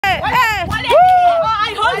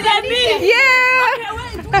Yeah.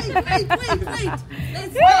 Okay, wait.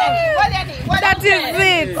 Let's go. That is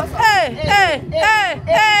it. Hey.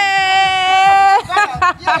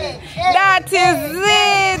 That is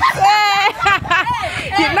it.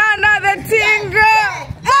 You now know the tingle.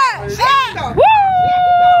 Woo!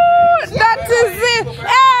 That is it.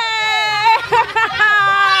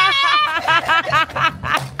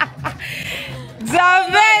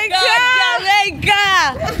 Jamaica.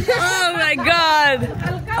 Oh my God.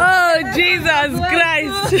 Oh Jesus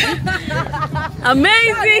Christ.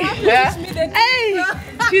 Amazing. Hey,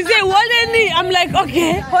 she said, what any? I'm like,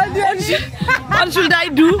 okay. What should I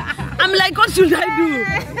do? I'm like, what should I do?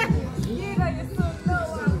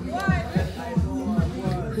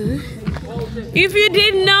 If you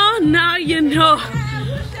didn't know, now you know.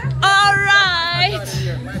 All right.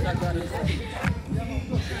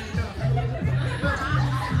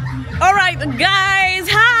 All right, guys.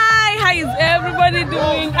 Hi. How is everybody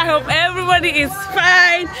doing? I hope everybody is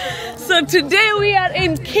fine. So today we are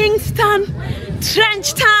in Kingston,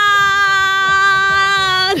 Trench Town.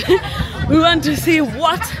 We want to see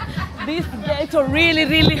what this ghetto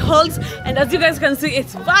really holds. And as you guys can see,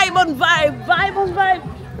 it's vibe on vibe.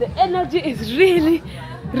 The energy is really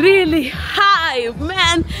high,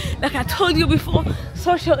 man. Like I told you before,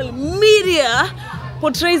 social media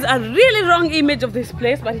portrays a really wrong image of this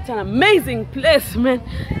place, but it's an amazing place, man.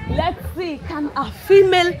 Let's see, can a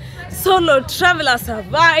female solo traveler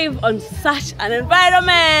survive on such an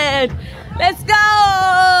environment? Let's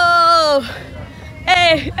go!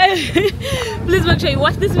 Hey. Please make sure you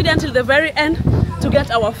watch this video until the very end to get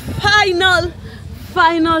our final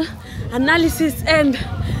analysis and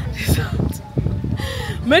result.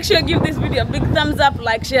 Make sure you give this video a big thumbs up,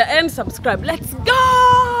 like, share and subscribe. Let's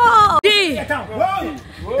go! D,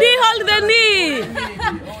 hold the knee.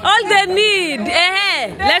 Hold the knee.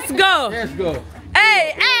 Let's go. Let's go.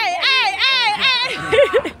 Hey.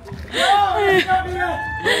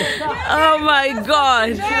 Oh my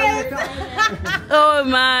God. Oh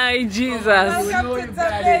my Jesus.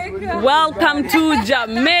 Welcome to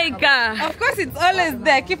Jamaica. Of course, it's always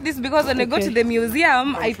there. Keep this because when I go to the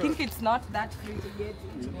museum, I think it's not that free to get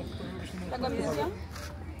into.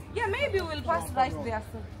 Yeah, maybe we'll pass right there.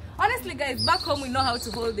 So. Honestly, guys, back home we know how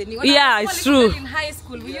to hold the knee. When I was true. In high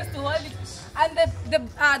school, we used to hold it, and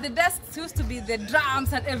the desks used to be the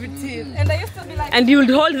drums and everything. And I used to be like, and you would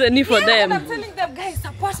hold the knee for them. And I'm telling them, guys,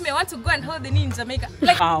 support me. I want to go and hold the knee in Jamaica.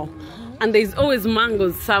 Like, wow. And there's always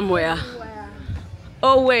mangoes somewhere.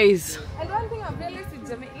 Always. And one thing I've realized with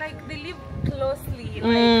Jamaica, like they live closely, like you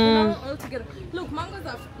know, all together. Look, mangoes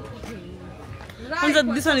are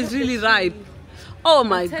ripe. This one is really ripe. Oh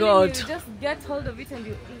my God. You just get hold of it and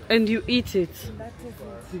you eat. And you eat it. That is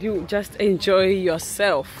it. You just enjoy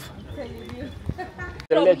yourself.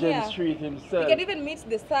 The legend street himself. You can even meet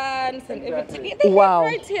the suns and everything. They wow.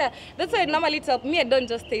 Right here. That's why I normally tell me I don't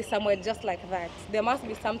just stay somewhere just like that. There must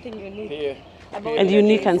be something unique. Here. About and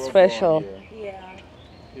unique and special. Yeah.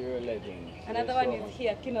 You're a legend. Another one is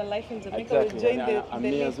here, Kino Life in Jamaica. Exactly. We'll join and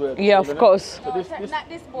me as well. Yeah, of course. No, not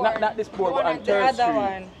this board. Not this board, but on the 3rd other Street.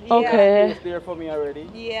 one. Okay. It's there for me already.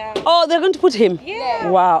 Yeah. Oh, they're going to put him? Yeah.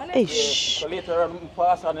 Wow. Yeah. So later on,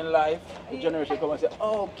 pass on in life, the generation come and say,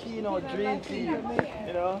 oh, Kino, dream team.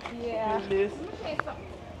 You know? Yeah. This.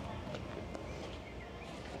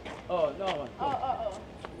 Oh, no. Oh.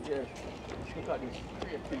 Yes. Look at this.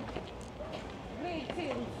 Great thing.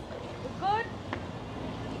 Greetings. Good?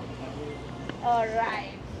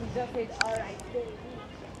 Alright. We just said alright.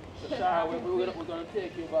 So, Sarah, we're going to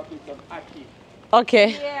take you back with some Aki.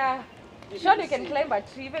 Okay. Yeah. Sure, you can climb a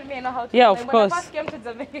tree. Even me, I know how to Yeah, climb. of course. When I first came to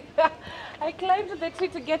Jamaica, I climbed the tree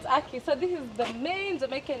to get ackee. So this is the main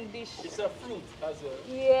Jamaican dish. It's a fruit as well.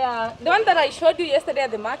 Yeah. The one that I showed you yesterday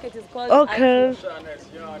at the market is called Okay.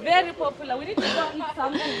 ackee. Very popular. We need to go eat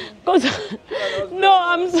something. No,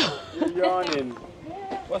 I'm so... You're yawning.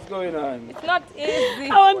 What's going on? It's not easy.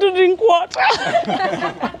 I want to drink water.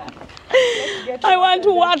 I want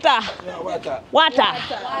water. Yeah, water. Water.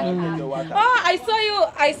 The water. Oh,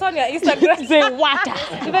 I saw on your Instagram. Say water.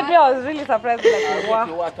 Even me, I was really surprised. Like, wow.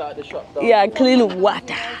 The water at the shop. Down. Yeah, clean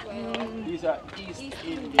water. These are East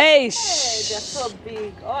Indian. Hey, They're so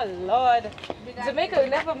big. Oh Lord. Jamaica will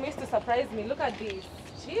never miss to surprise me. Look at this.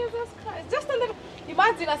 Jesus Christ. Just a little.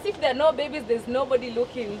 Imagine as if there are no babies, there's nobody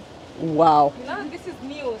looking. wow. You know, this is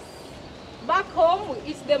news. Back home,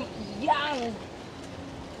 we eat them young.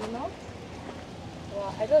 You know?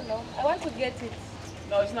 Well, I don't know. I want to get it.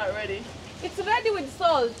 No, it's not ready. It's ready with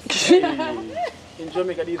salt. In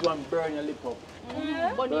Jamaica, these one burn your lip up.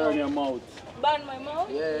 Burn your mouth. Burn my mouth?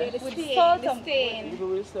 Yeah. With salt and Even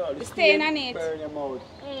with salt. The stain on it. Burn your mouth.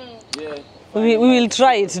 Yeah. We will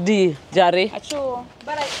try it, D, Jare. Sure.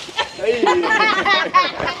 But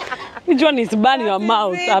Which one is burn your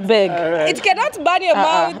mouth? I beg. it cannot burn your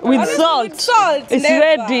mouth. With Honestly, salt. With salt. It's never.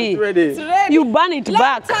 ready. It's ready. It's ready. You burn it Long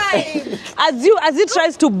back. time. As it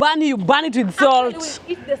tries to burn you burn it with salt.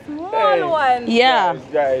 We'll eat the small one. Yeah.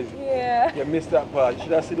 Guys, Yeah. you missed that part. You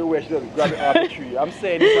should have seen the way she just grabbed it off the tree. I'm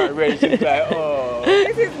saying it's not ready. She's like, oh.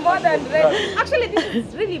 This is more than ready. Actually, this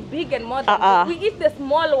is really big and more than we eat the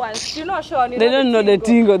small ones. You know, Sean. You They don't know the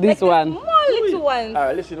tingo, this like one. The small little ones.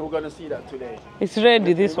 Alright, listen, we're gonna see that today. It's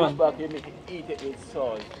ready, this Goes one. back, you make it, eat it with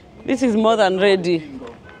salt. This is more than ready.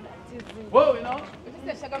 Whoa, you know?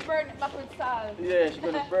 She can burn it back with salt. Yeah, she's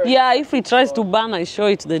gonna burn. Yeah, if it tries to burn, I show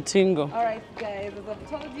it the tingo. Alright, guys, as I've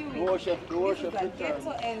told you, this is a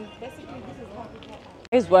ghetto and basically this is how people.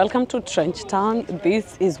 Guys, welcome to Trench Town.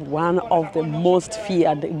 This is one of the most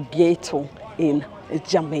feared ghetto in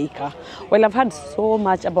Jamaica. Well, I've heard so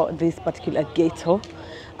much about this particular ghetto.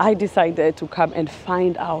 I decided to come and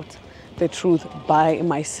find out the truth by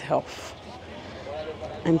myself.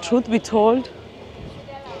 And truth be told,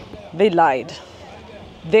 they lied.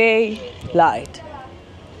 They lied.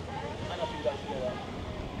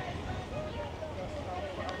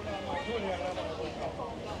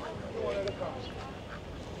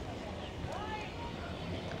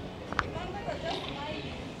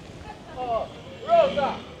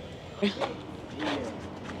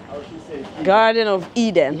 Garden of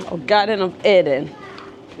Eden or Garden of Eden.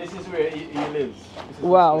 This is where he lives.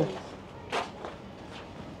 Wow.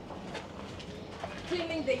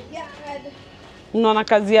 Cleaning the yard. Unaona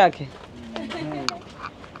kazi yake? Clean.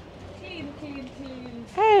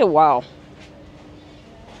 Hey, wow.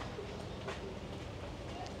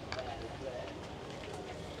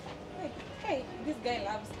 Hey, this guy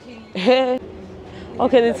loves cleaning. Hey.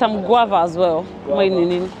 Okay, there's some guava as well.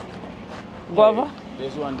 Guava?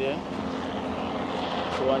 There's one there.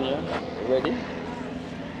 So one here. Ready?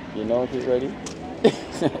 You know if it's ready?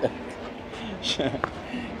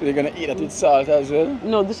 They're gonna eat it with salt as well.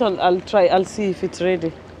 No, this one I'll try. I'll see if it's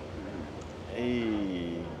ready.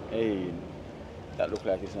 Hey. That looks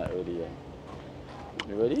like it's not ready yet.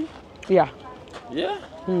 You ready? Yeah. Yeah?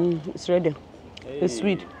 It's ready. Hey. It's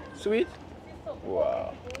sweet. Sweet?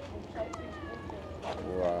 Wow.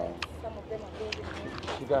 Wow.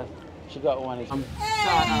 She got one. From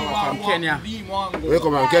Kenya. Where you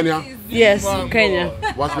come from, Kenya? Yes, Kenya.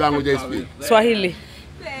 What language they speak? Swahili.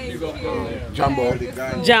 Jambo.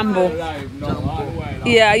 Jambo.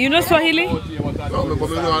 Yeah, you know Swahili? No,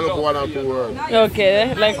 but I look one or two words.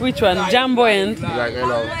 Okay, like which one? Jambo and? Like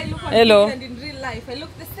hello. Hello. And in real life, I look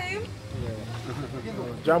the same.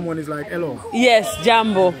 Jam one is like hello. Yes,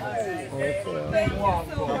 Jambo.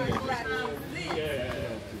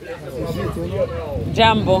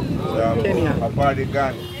 Jambo.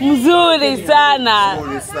 Mzuri sana.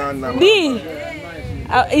 Di.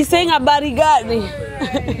 He's saying habari gani?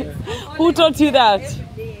 Who taught you that?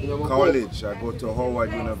 College. I go to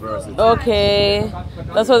Howard University. Okay.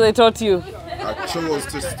 That's what they taught you. I chose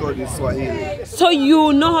to study Swahili. So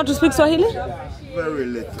you know how to speak Swahili? Very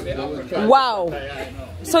little. Wow.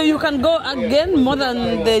 So you can go again more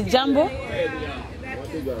than the Jambo?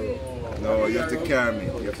 No, you have to carry me.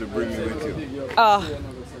 You have to bring me with you.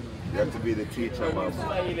 You have to be the teacher, man.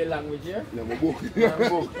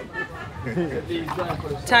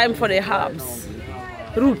 Time for the herbs.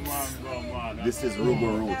 Roots. This is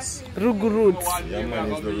Rugu roots. Rugu roots. Yeah,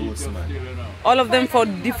 man, is the roots, man. All of them for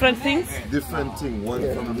different things? Different thing. One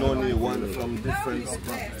from noni, one from different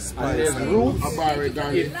spice.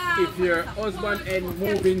 If your husband ain't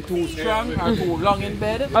moving too strong or too long in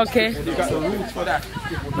bed, Okay. you got the roots for that.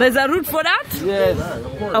 There's a root for that? Yes.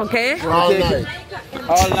 Okay. All night.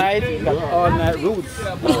 All night, you got all night roots.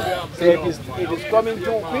 So if it's coming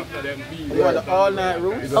too quick, you want the all night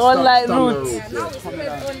roots. All night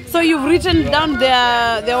roots. So you've written down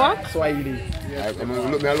their work? Swahili. I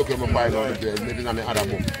look at my Bible over there, maybe on the other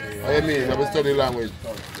book. I mean, I study language.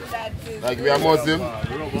 Like we are Muslim,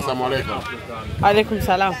 Assalamu alaikum. Alaikum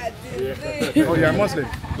salam. Oh, you're Muslim?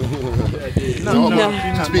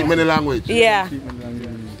 No. Speak many languages. Yeah.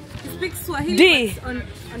 Speak Swahili. D.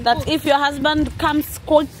 That if your husband comes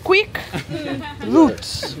quick, root.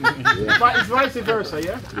 It's vice versa,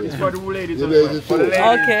 yeah? It's for the ladies. The ladies too.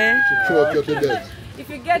 Okay. Choke you to death. If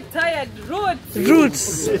you get tired, roots.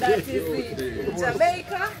 Roots. That is it.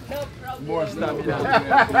 Jamaica, no problem. More stamina.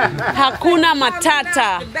 Hakuna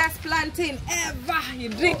Matata. The best plantain ever. You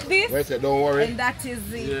drink this, Wait, say, don't worry. and that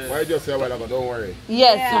is it. Why just say a while ago, don't worry?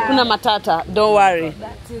 Yes, Yeah. Hakuna Matata. Don't worry.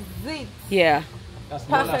 That is it. Yeah.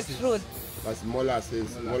 Perfect fruit. That's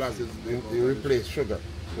molasses. Molasses, you replace sugar.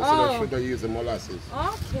 Instead of sugar, you use the molasses.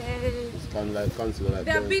 Okay. It's kind of like considered like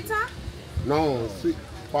They're that. bitter? No, sweet.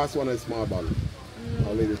 Pass one in small bottle.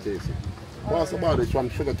 I'll let you taste it. Pass the bottle from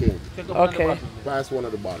sugar cane. Okay. Pass one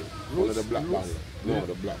of the bottle. One of the black bottle. No,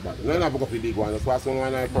 the black bottle. No, not the big one. Just pass one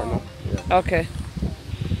in front now. Yeah. Okay.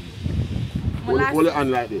 Hold it on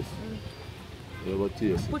like this. Yeah, but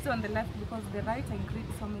taste it. Put it on the left because the right includes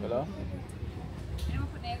so many. Hello?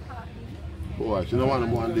 Oh, you don't want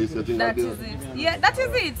to want this. You think That that is it. Yeah, that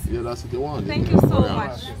is it. Yeah, that's what you want. Thank you so Yeah.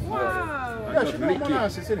 much. Wow. Yeah, she put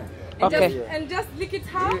molasses in it. Okay. And just lick it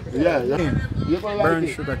how? Yeah, yeah. You're gonna like Burnt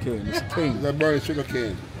it. sugar cane. It's cane. It's a burnt sugar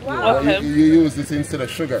cane. Wow. Okay. You use this instead of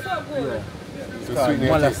sugar. So good. To sweeten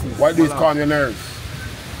your molasses. teeth. Why do these calm your nerves?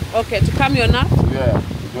 Okay, to calm your nerves. Yeah.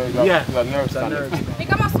 Yeah. The nerves. The nerves.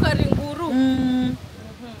 Ikaw squaring guru.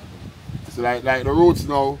 It's like the roots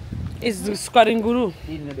now. It's the squatting guru.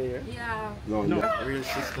 Eating it there. Yeah. No. Real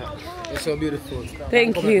sister. It's so beautiful.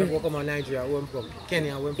 Thank you. Welcome to Nigeria. Where I'm from?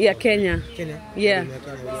 Kenya. Where I'm from? Yeah, Kenya. Kenya. Yeah.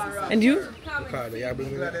 And you? Ricardo. Yeah, bring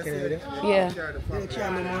me to Kenya with you.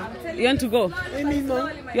 Yeah. You want to go? Hey, me,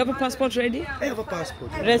 man. You have a passport ready? I have a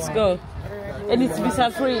passport. Let's go. And it's visa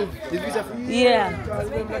free. Is visa free? Yeah. Because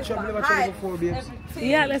we never traveled before, babes.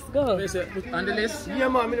 Yeah, let's go. They say, put on the list. Yeah,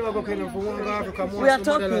 man. I never go Kenya for one go Africa. We are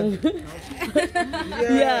talking.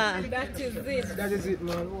 Yeah. That is it. That is it,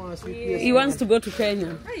 man. One sweet place. He wants to go to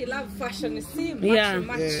Kenya. I love fashion. You see, Yeah.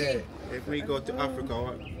 matching. If we go to Africa,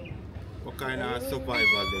 what kind of survival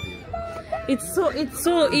they do? It's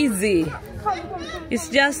so easy. It's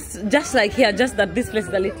just like here, just that this place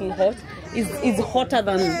is a little hot. It's hotter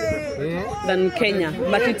than Kenya,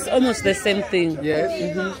 but it's almost the same thing. Yes.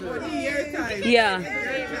 Yeah.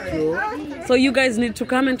 So you guys need to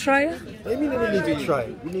come and try. I mean, we need to try.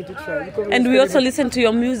 We need to try. And we also listen to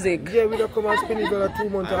your music. Yeah, we don't come and spend it on 2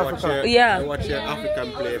 months to Africa. I Yeah. watch your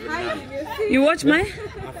African play every night. You watch my?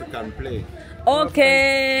 African play.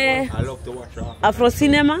 Okay. I love to watch your Afro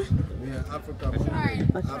cinema. Yeah, Africa.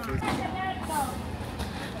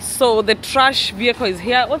 So the trash vehicle is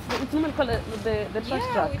here. What's normally called the trash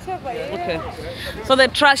truck? Okay. So the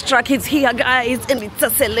trash truck is here, guys, and it's a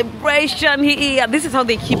celebration here. This is how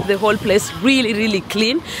they keep the whole place really, really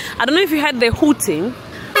clean. I don't know if you heard the hooting.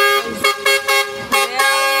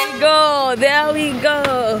 There we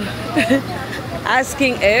go.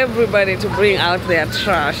 Asking everybody to bring out their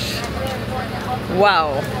trash.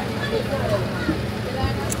 Wow.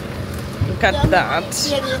 Look at that.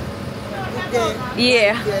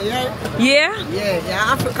 Yeah. Yeah? Yeah, you're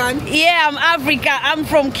African Yeah, I'm Africa. I'm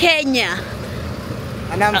from Kenya.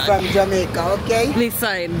 and I'm from Jamaica, okay? Please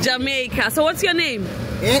sign. Jamaica. So what's your name?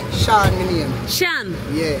 Sean, my name. Shan.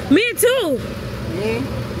 Yeah. Me too. Me?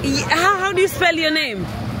 How do you spell your name?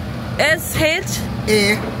 S-H?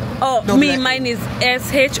 Oh, Double me, L. mine is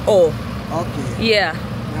S-H-O. Okay. Yeah.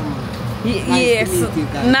 Nice Yes. to meet you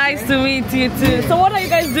guys. Nice to meet you too. So what are you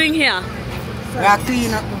guys doing here? We are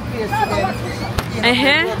cleaning up the place today. Clean up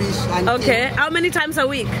the rubbish and Okay. How many times a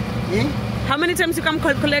week? things. How many times you come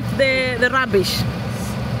collect the rubbish?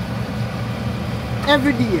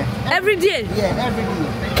 Every day. Every day? Yeah, every day.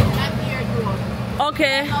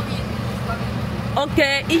 Okay.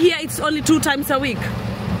 Okay. Here it's only 2 times a week.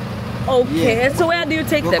 Okay. Yeah. So where do you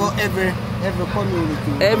take We them? go every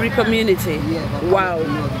community. Every community. Yeah. we go Wow. every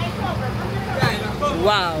community.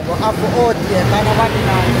 Wow. We have to out here, kind of what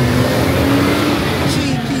now.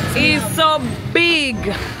 3 kids. It's so big.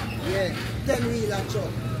 Yeah. 10 wheeler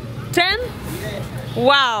truck. 10?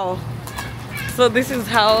 Wow. So this is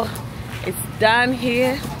how it's done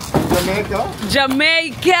here. Jamaica.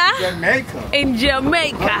 Jamaica. Jamaica. In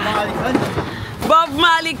Jamaica. Bob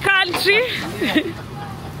Marley country.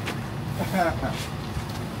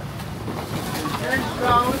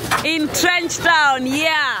 In Trenchtown,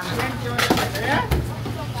 yeah.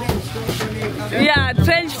 Yeah,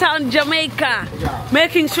 Trenchtown, Jamaica.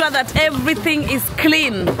 Making sure that everything is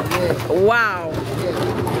clean. Wow.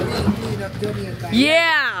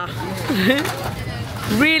 Yeah.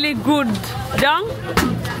 Really good. Down?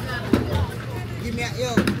 Give me a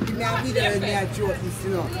video when you joke this, you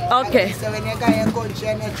know. Okay. So when you go in your country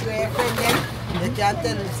and you show your friend them, you can tell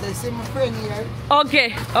them, say, see my friend here.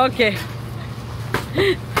 Okay, okay.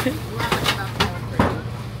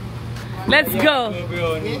 Let's go.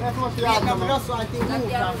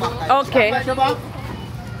 Okay.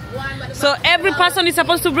 So every person is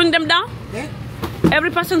supposed to bring them down?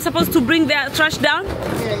 Every person is supposed to bring their trash down?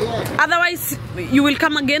 Yeah. Otherwise, you will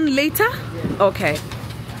come again later? Okay.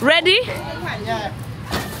 Ready? Yeah.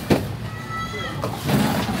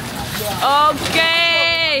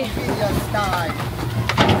 Okay.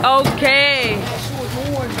 Okay.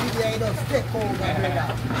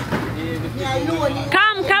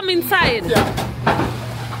 Come inside.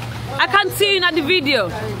 I can't see you in the video.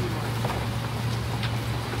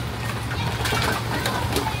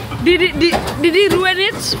 Did he ruin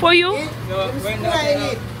it for you?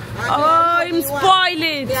 Oh, him spoil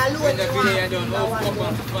it.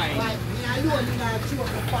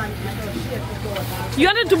 You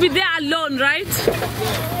wanted to be there alone, right?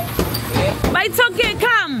 But it's okay,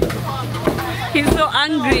 come. He's so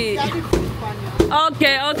angry.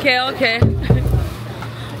 Okay.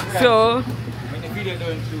 So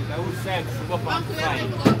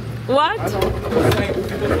what?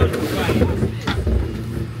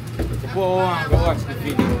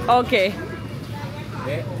 Okay.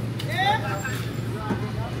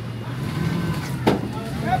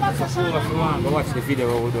 Watch the video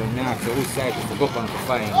we're doing now, so which side to go and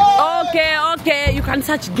find. Okay, you can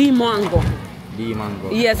search D Mwango. D Mango.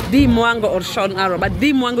 Yes, D Mwango or Sean Arrow, but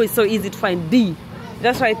D Mwango is so easy to find. D.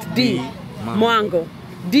 That's right, D Mwango.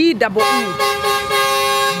 D double E.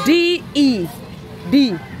 D E.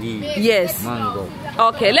 D. Yes. Mango.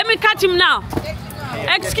 Okay, let me catch him now.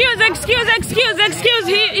 Excuse.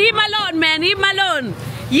 Him alone, man. Him alone.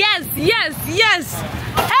 Yes.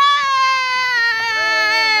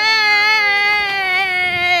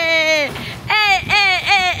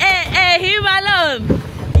 Hey, him alone.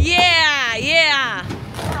 Yeah.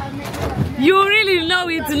 You really know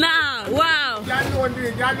it now. Wow.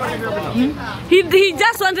 He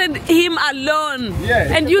just wanted him alone.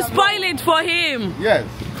 Yes. And you spoil it for him. Yes.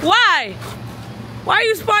 Why? Why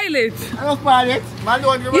you spoil it? I don't spoil it.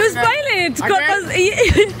 You spoil it because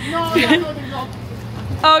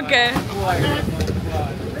okay.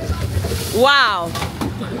 Wow.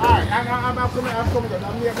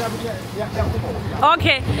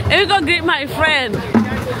 Okay, let me go greet my friend.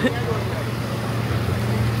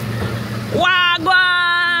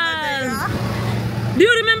 Wagwan. Do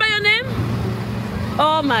you remember your name?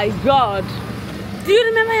 Oh my God. Do you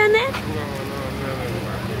remember your name?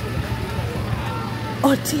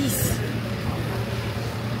 Otis.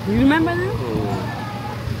 You remember him?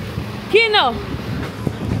 Kino.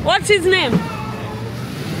 What's his name?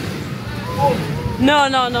 No.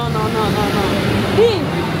 He.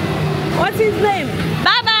 What's his name?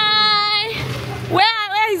 Bye.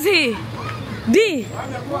 Where is he? D.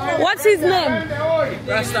 What's his name?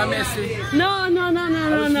 Rasta Messi. No.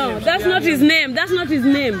 That's not his name.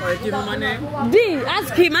 Give him my name. D.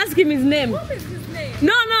 Ask him his name. What is his name?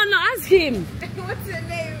 No. Ask him. What's your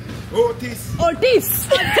name? Otis. Otis.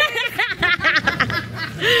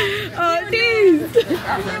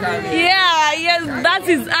 Yes, that's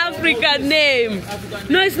his African name.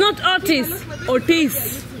 No, it's not Otis.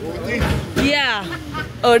 Otis. Yeah,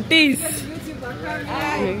 Otis.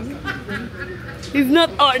 It's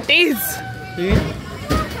not Otis.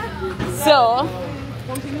 So,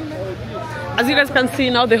 as you guys can see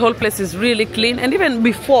now, the whole place is really clean, and even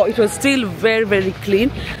before it was still very, very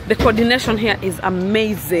clean. The coordination here is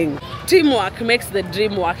amazing. Teamwork makes the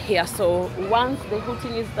dream work here. So once the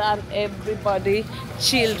hooting is done, everybody,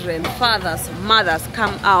 children, fathers, mothers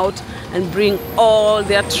come out and bring all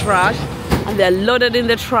their trash, and they're loaded in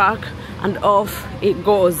the truck and off it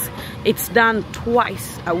goes. It's done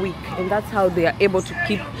twice a week, and that's how they are able to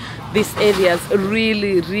keep these areas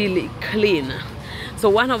really, really clean. So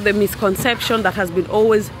one of the misconceptions that has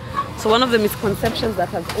always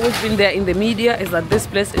been there in the media is that this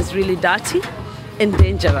place is really dirty and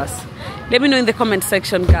dangerous. Let me know in the comment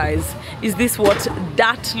section, guys. Is this what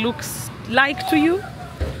dirt looks like to you?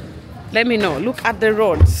 Let me know. Look at the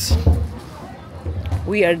roads.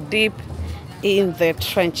 We are deep in the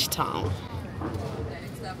trench town.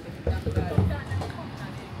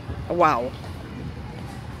 Wow.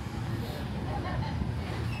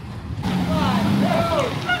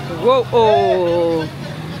 Whoa.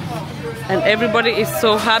 And everybody is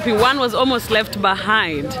so happy. One was almost left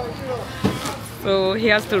behind, so he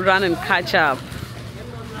has to run and catch up.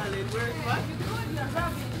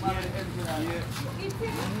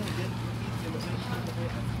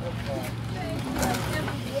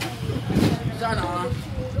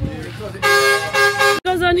 What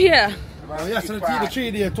goes on here? Yes, the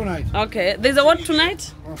 3 day tonight. Okay, there's a what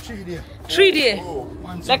tonight? 3 day. 3 day?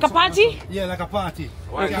 Like a party? Yeah, like a party.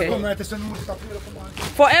 Okay. Come right to St.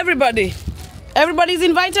 For everybody? Everybody's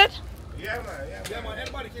invited? Yeah, man.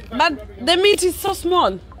 Everybody can. But the meat is so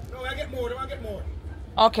small. No, I get more.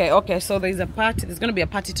 Okay, okay. So there's a party. There's gonna be a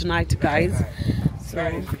party tonight, guys.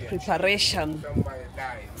 So preparation.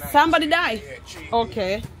 Somebody die.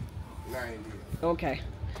 Okay. Okay.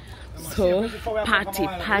 So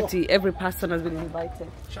party. Every person has been invited.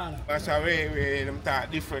 That's a way them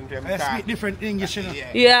talk different. Them talk different English, you know.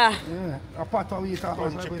 Yeah. A part of we talk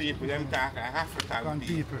country people. Them talk like African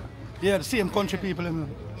people. Yeah, the same country people.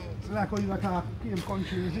 It's like how you talk same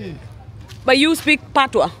country, you see. But you speak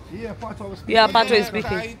Patois? Yeah, Patois was speaking. Yeah, Patois is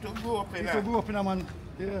speaking. You grew up in a man.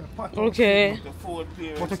 Yeah, Patois. Okay.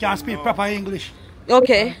 But you can't speak proper English.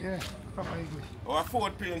 Okay. Yeah, proper English. Our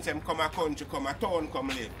fourth parents them come a country, come a town, come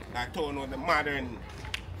live. That town was the modern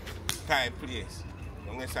type place.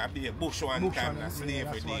 Unless I be a bush one time, a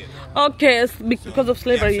slavery day. Okay, because of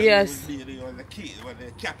slavery, yes. Was the key, was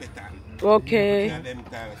the capital. Okay. And them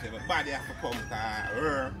times, everybody have to come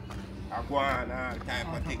to a go on, all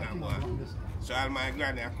type of thing and go on. So all my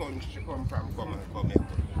granny country come from come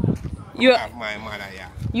here. Have my mother here.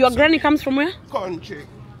 Your granny comes from where? Country.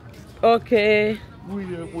 Okay.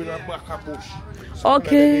 With a back of bush.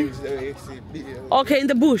 Okay. Okay, in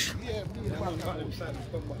the bush.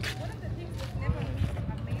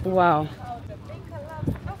 Wow.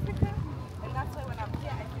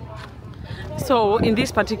 So in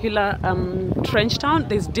this particular trench town,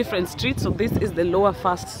 there's different streets. So this is the lower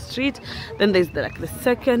first street, then there's like the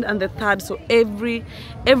second and the third. So every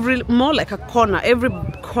more like a corner, every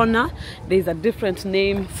corner there's a different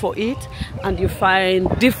name for it, and you find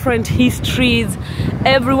different histories.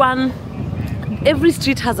 Every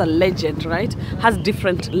street has a legend, right? Has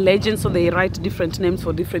different legends, so they write different names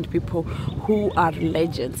for different people who are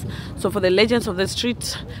legends. So for the legends of the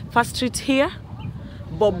street, first street here,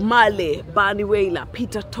 Bob Marley, Barney Wailer,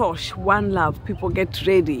 Peter Tosh, One Love, people get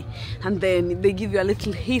ready. And then they give you a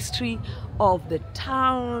little history of the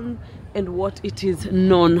town and what it is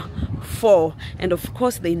known for. And of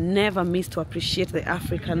course, they never miss to appreciate the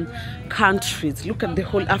African countries. Look at the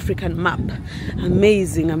whole African map.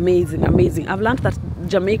 Amazing, amazing, amazing. I've learned that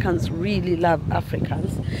Jamaicans really love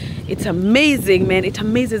Africans. It's amazing, man. It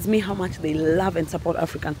amazes me how much they love and support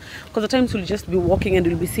Africans. Because at times you'll just be walking and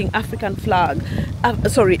you'll be seeing African flag,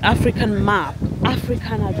 African map.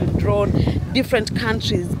 African has been drawn, different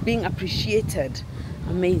countries being appreciated.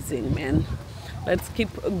 Amazing, man. Let's keep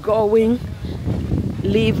going,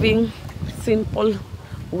 living simple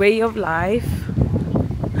way of life.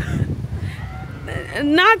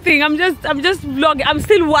 Nothing. I'm just vlogging. I'm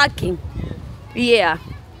still working. Yeah.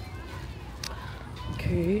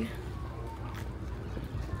 Okay.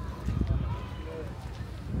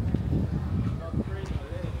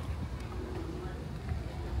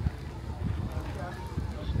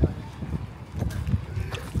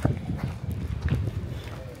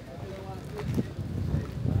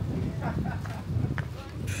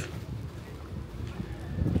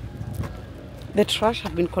 The trash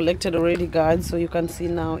have been collected already, guys, so you can see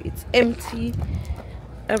now it's empty.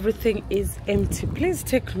 Everything is empty. Please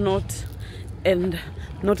take note and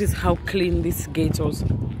notice how clean these ghettos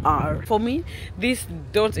are. For me, these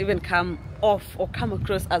don't even come off or come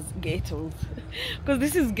across as ghettos, because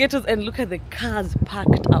this is ghettos. And look at the cars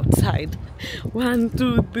parked outside. 1,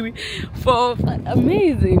 2, 3, 4, 5.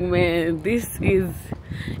 Amazing, man. This is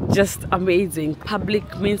just amazing.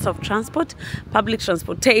 Public means of transport, public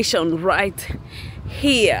transportation right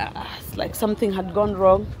here. It's like something had gone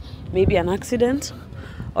wrong, maybe an accident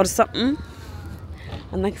or something.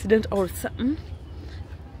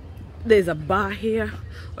 There's a bar here,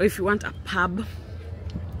 or if you want a pub,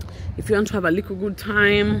 if you want to have a little good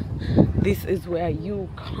time, this is where you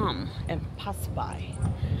come and pass by.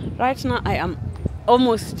 Right now I am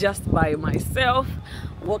almost just by myself,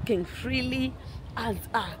 walking freely as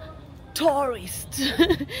a tourist.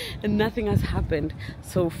 And nothing has happened.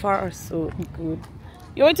 So far so good.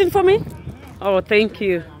 You're waiting for me? Oh, thank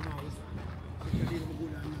you.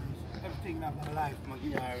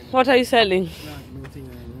 What are you selling?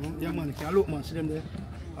 Yeah, man, can look, man, see them there.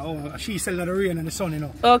 Oh, she's selling the rain and the sun, you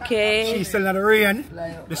know. Okay. She's selling the rain,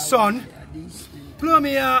 the sun. Blow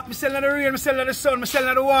me up, I'm selling the rain, I'm selling the sun, I'm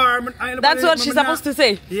selling the warm. That's what she's supposed to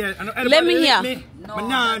say? Yeah. Let me hear.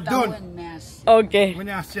 No, done. Okay. When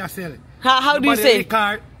you sell it. How do you say?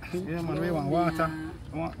 Yeah, man, we want water.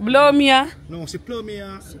 Blow me up. No, she blow me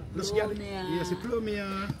up. Yeah, she blow me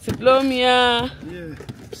up. She blow me up. Yeah.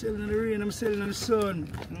 I'm selling the rain, I'm selling the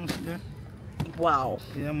sun. Yeah. Wow.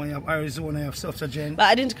 Yeah, man, you have Arizona, you have South Gen. But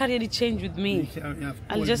I didn't carry any change with me.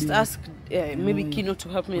 I'll just ask maybe Kino to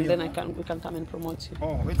help me, and then we can come and promote you.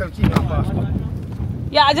 Oh, wait till Kino passport.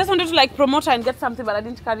 Yeah, I just wanted to like promote her and get something, but I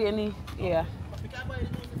didn't carry any. Yeah.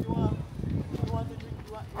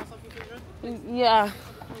 Yeah.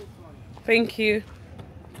 Thank you.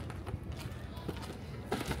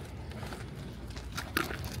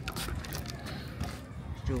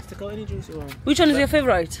 juice. Take out any juice you want. Which one is your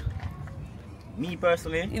favorite? Me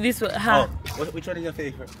personally? This one. Which one is your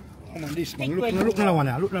favorite? Come on, this one. Look that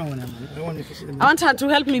one. Look that one. I want her to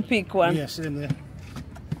help me pick one. Yes, in there.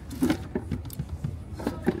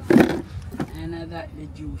 And I got the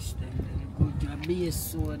juice then. The base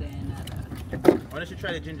soda and that. Why don't you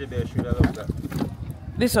try the ginger beer shoe? I love that.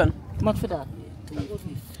 This one. Much for that?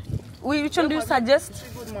 Which one do you suggest?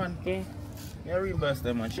 She good man. Okay. Yeah, reimburse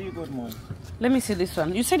them man. She good man. Let me see this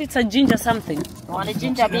one. You said it's a ginger something. You want a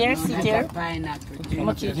ginger beer? Sit here. Pineapple. How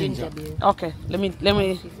much is ginger beer? Okay, let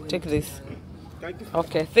me take this.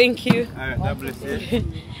 Okay, thank you. Alright, God bless you.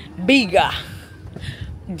 Bigger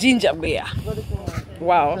ginger beer.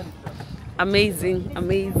 Wow. Amazing,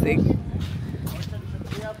 amazing.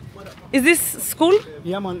 Is this school?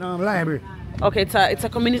 Yeah, man, library. Okay, it's a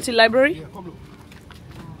community library. Yeah, come look.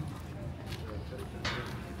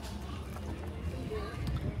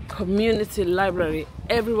 Community library.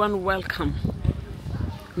 Everyone welcome.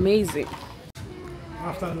 Amazing.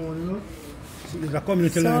 Afternoon, you know. So there's a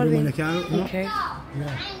community library when you can look, you know? Okay.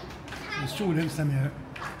 Yeah. The students come here.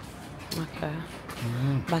 Okay.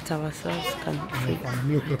 But ourselves can free.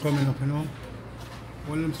 Local coming up, you know.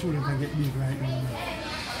 All them students can get big right now.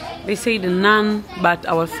 They say the none but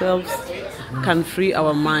ourselves can free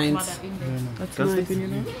our minds. That's nice. Yeah,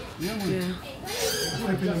 man. Yeah.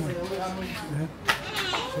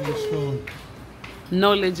 So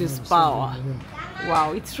Knowledge is power.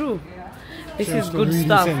 Wow, it's true. This is good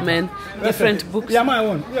stuff, man. Different books. Yeah, my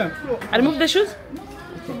one. Yeah. I remove the shoes.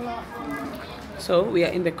 So we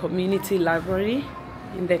are in the community library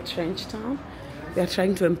in the trench town. We are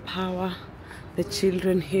trying to empower the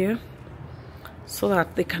children here so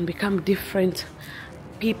that they can become different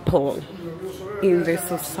people in the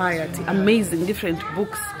society. Amazing, different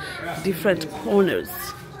books, different corners.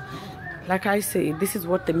 Like I say, this is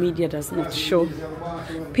what the media does not show.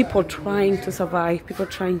 People trying to survive, people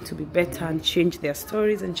trying to be better and change their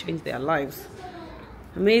stories and change their lives.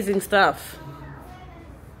 Amazing stuff.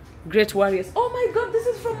 Great warriors. Oh my God, this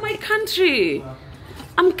is from my country.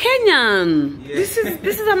 I'm Kenyan. Yeah. This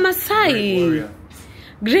is a Maasai.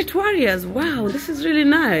 Great warriors. Wow, this is really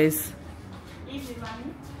nice.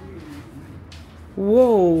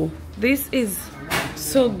 Whoa, this is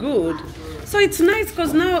so good. So it's nice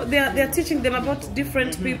because now they're teaching them about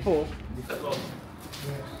different people. Oh,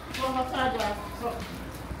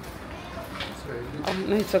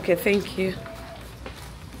 no, it's okay. Thank you.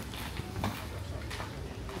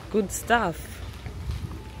 Good stuff.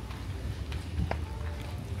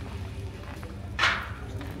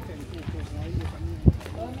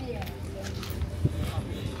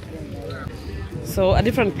 So a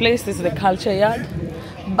different place is the culture yard,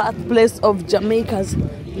 birthplace of Jamaica's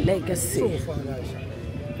legacy.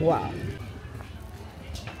 Wow.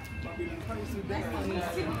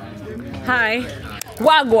 Hi.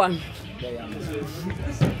 Wagwan.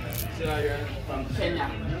 From Kenya.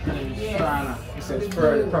 He says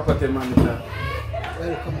property manager.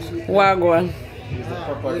 Wagwan. He's the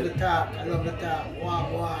property. I love the talk.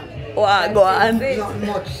 Wagwan. Wagwan. Not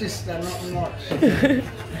much, sister, not much.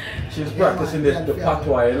 She's practicing the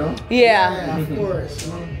patois, you know? Yeah. Of course.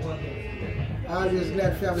 I'm always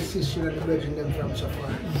glad to have a sister and bridging them from so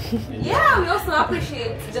far. Yeah, we also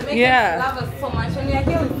appreciate Jamaica. Yeah. Love us so much. When we are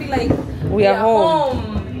here, we feel like We are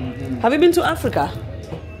home. Have you been to Africa?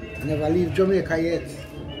 Never leave Jamaica yet.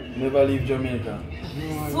 Never leave Jamaica.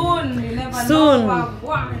 Soon, you never Soon.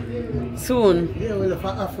 know. Soon. Yeah, well, for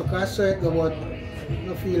Africa, I saw it, but I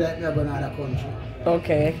don't feel like I'm going to another country.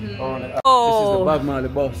 Okay. This is the Oh. Bob Marley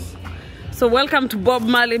bus. So welcome to Bob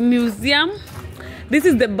Marley Museum. This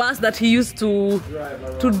is the bus that he used to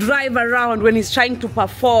drive around when he's trying to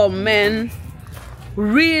perform, man.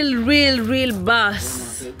 Real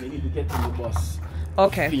bus. You need to get in the bus.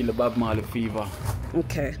 Okay. Feel the Bob Marley fever.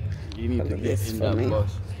 Okay. You need to get in that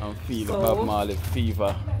bus and feel the So- Bob Marley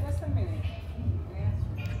fever.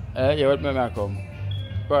 Yeah, what may I come?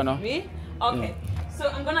 Go on now. Me? Okay. So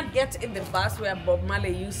I'm gonna get in the bus where Bob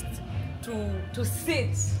Marley used to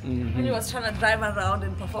sit when he was trying to drive around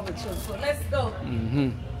and perform the show. So let's go.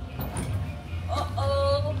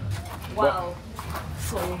 Uh-oh. Wow.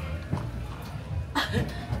 So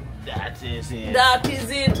That is it. that is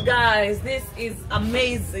it, guys. This is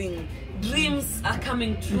amazing. Dreams are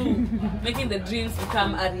coming true, making the dreams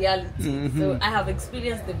become a reality. So I have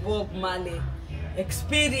experienced the Bob Marley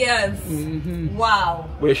experience. Wow.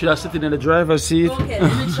 We should have sitting in the driver's seat. Okay,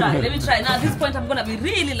 let me try. Now at this point I'm gonna be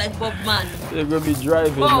really like Bob Marley. You're going to be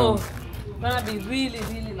driving Oh, now. I'm gonna be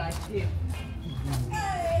really like him.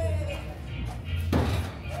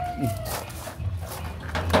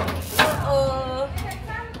 Oh.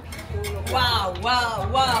 Wow, wow,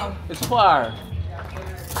 wow. It's far.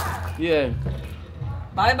 Yeah.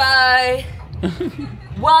 Bye bye.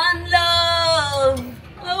 One love.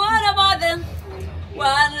 What about them?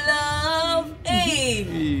 One love.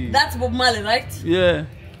 Hey. That's Bob Marley, right? Yeah.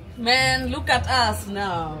 Man, look at us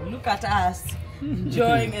now. Look at us.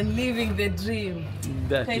 Enjoying and living the dream.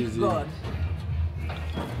 That Thank is God.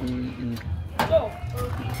 So,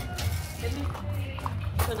 let me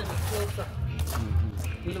turn it closer.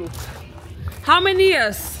 Look. How many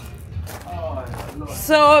years?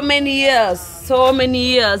 So many years. So many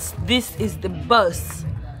years. This is the bus.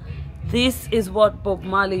 This is what Bob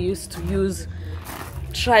Marley used to use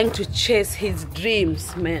trying to chase his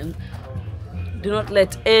dreams, man. Do not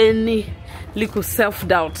let any little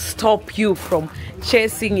self-doubt stop you from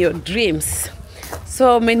chasing your dreams.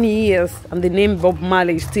 So many years, and the name Bob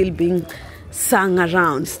Marley is still being sung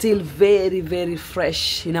around, still very, very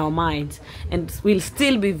fresh in our minds, and will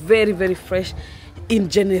still be very, very fresh in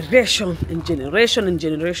generation and generation and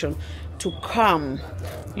generation to come.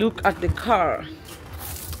 Look at the car,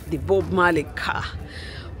 the Bob Marley car.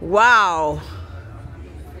 Wow,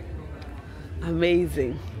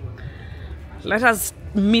 amazing. Let us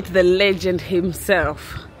meet the legend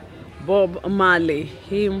himself, Bob Marley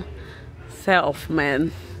himself,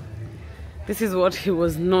 man. This is what he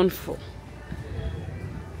was known for.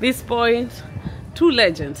 This point, two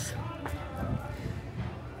legends.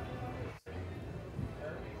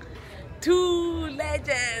 Two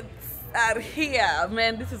legends are here,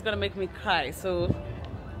 man. This is gonna make me cry. So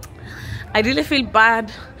I really feel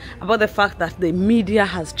bad about the fact that the media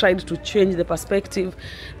has tried to change the perspective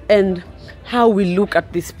and how we look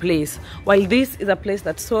at this place. While this is a place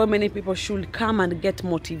that so many people should come and get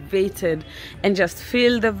motivated and just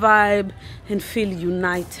feel the vibe and feel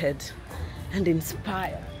united and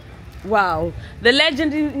inspired. Wow, the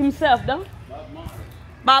legend himself, though?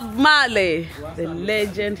 Bob Marley, the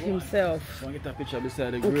legend himself. Get a picture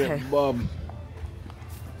beside the great Bob.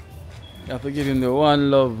 You have to give him the one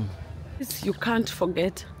love. You can't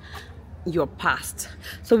forget your past.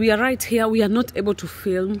 So we are right here. We are not able to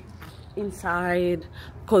film inside,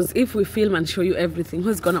 because if we film and show you everything,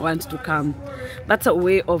 who's gonna want to come? That's a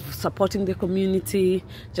way of supporting the community,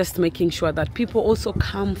 just making sure that people also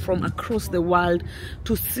come from across the world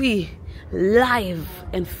to see live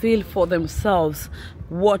and feel for themselves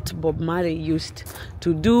what Bob Marley used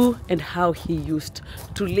to do and how he used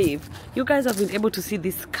to live. You guys have been able to see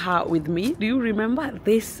this car with me. Do you remember?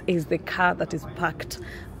 This is the car that is parked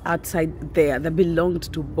outside there that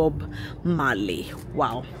belonged to Bob Marley.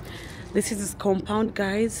 Wow. This is his compound,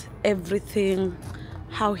 guys. Everything,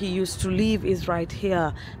 how he used to live is right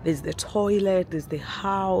here. There's the toilet, there's the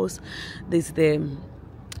house, there's the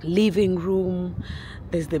living room,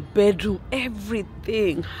 there's the bedroom,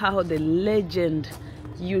 everything, how the legend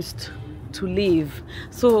used to live.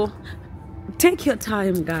 So take your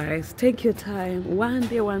time, guys, take your time. One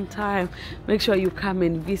day, one time, make sure you come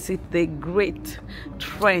and visit the great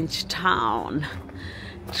Trench Town.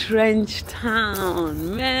 Trench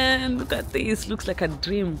Town, man, look at this. Looks like a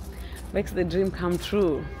dream. Makes the dream come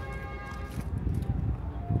true.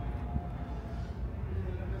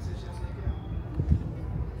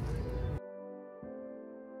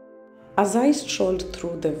 As I strolled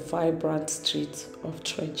through the vibrant streets of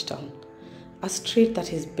Trench Town, a street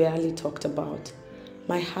that is barely talked about,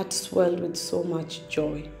 my heart swelled with so much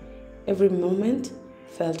joy. Every moment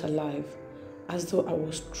felt alive, as though I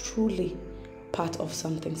was truly part of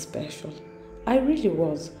something special. I really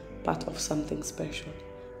was part of something special.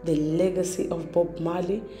 The legacy of Bob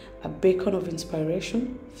Marley, a beacon of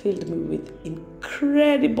inspiration, filled me with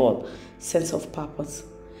incredible sense of purpose.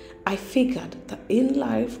 I figured that in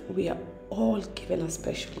life we are all given a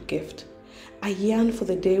special gift. I yearn for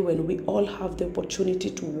the day when we all have the opportunity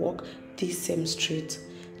to walk these same streets,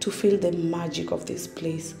 to feel the magic of this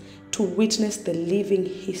place, to witness the living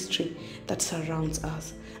history that surrounds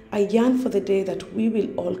us. I yearn for the day that we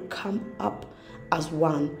will all come up as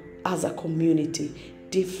one, as a community,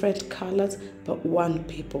 different colors, but one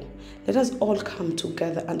people. Let us all come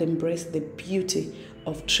together and embrace the beauty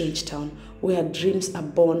of Trench Town, where dreams are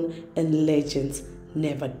born and legends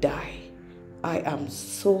never die. I am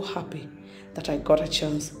so happy that I got a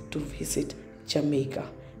chance to visit Jamaica.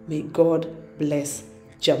 May God bless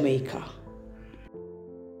Jamaica.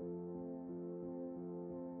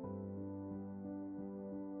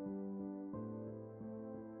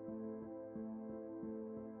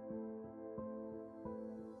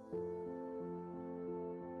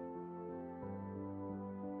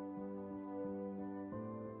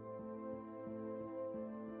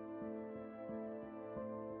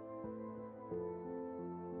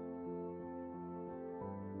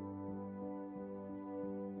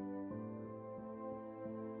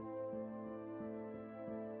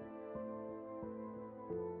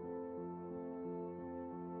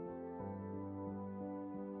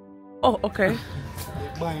 Oh, okay.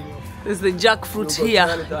 There's the jackfruit here.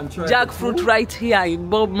 Jackfruit right here in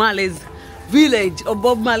Bob Marley's village or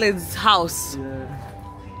Bob Marley's house.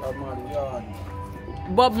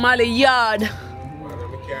 Bob Marley yard.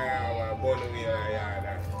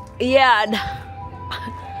 Yard.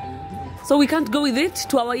 So we can't go with it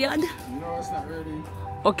to our yard? No, it's not ready.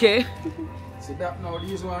 Okay. So that now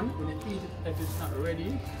this one, when you eat it, if it's not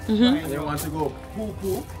ready, and you want to go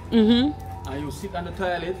poo, and you sit on the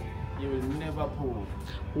toilet, you will never poo.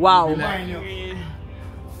 Wow.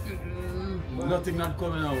 Nothing not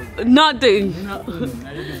coming out. Nothing. Nothing.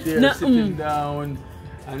 And you're just there sitting down,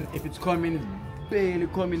 and if it's coming, it's barely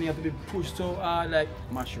coming. You have to be pushed so hard, like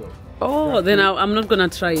mash up. Oh, then I'm not gonna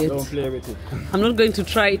try it. Don't play with it. I'm not going to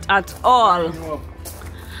try it at all.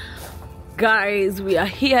 Guys, we are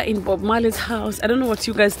here in Bob Marley's house. I don't know what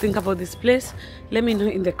you guys think about this place. Let me know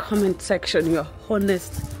in the comment section your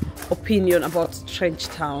honest opinion about Trench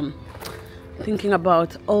Town. Thinking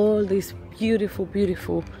about all these beautiful,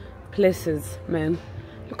 beautiful places, man.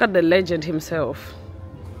 Look at the legend himself.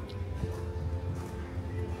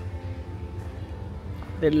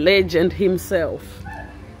 The legend himself.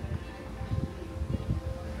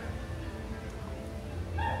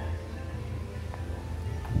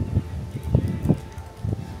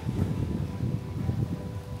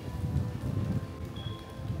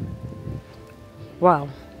 Wow.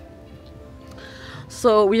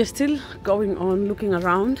 So we are still going on looking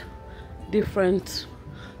around different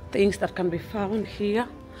things that can be found here.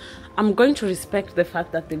 I'm going to respect the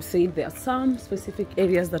fact that they've said there are some specific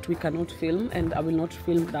areas that we cannot film, and I will not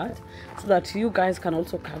film that, so that you guys can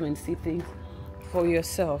also come and see things for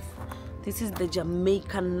yourself. This is the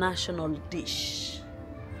Jamaican national dish.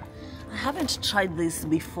 I haven't tried this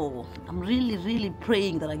before. I'm really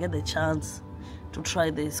praying that I get the chance to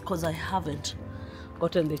try this, because I haven't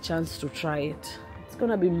gotten the chance to try it. It's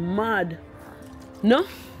gonna be mad. No?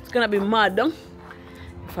 It's gonna be mad, huh?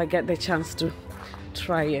 If I get the chance to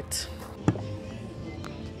try it.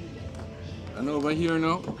 And over here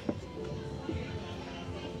now,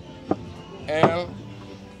 L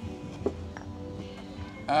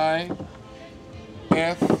I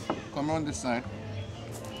F, come on this side.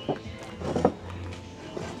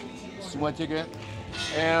 So what you get?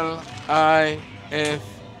 L-I-F-E.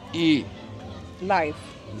 Life.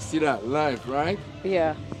 You see that? Life, right?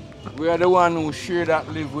 Yeah. We are the one who share that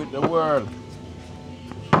live with the world.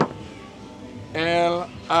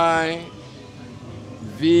 L-I-V-E.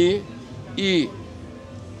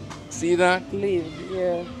 See that? Live,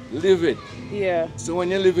 yeah. Live it. Yeah. So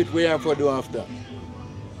when you live it, what you have to do after?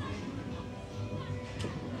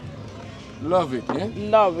 Love it, yeah?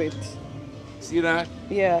 Love it. See that?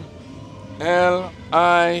 Yeah.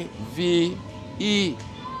 L-I-V-E.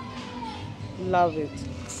 Love it.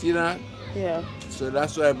 See that? Yeah. So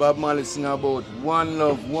that's why Bob Marley sing about one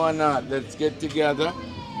love, one heart. Let's get together.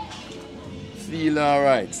 Feel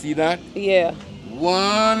alright. See that? Yeah.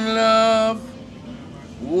 One love,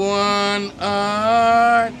 one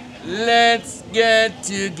heart. Let's get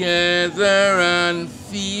together and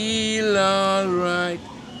feel alright.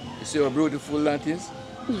 You see how beautiful that is?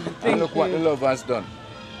 And look what the love has done.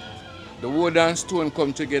 The wood and stone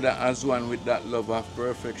come together as one with that love of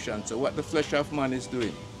perfection. So what the flesh of man is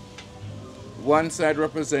doing? One side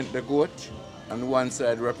represent the goat and one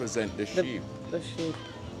side represent the sheep. The sheep.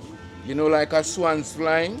 You know, like a swan's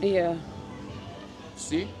flying? Yeah.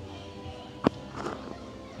 See?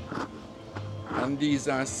 And these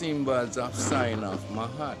are symbols of sign of my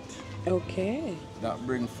heart. Okay. That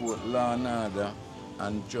bring forth law and order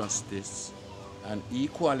and justice and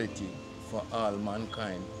equality for all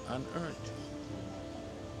mankind on earth.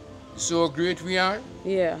 So great we are.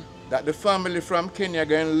 Yeah. That the family from Kenya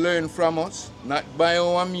can learn from us, not by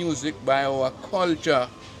our music, by our culture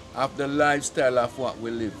of the lifestyle of what we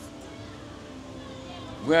live.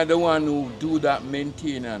 We are the one who do that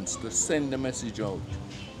maintenance to send the message out.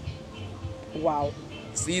 Wow.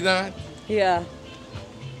 See that? Yeah.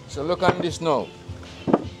 So look at this now.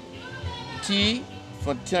 T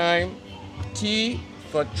for time, T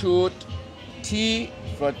for truth, T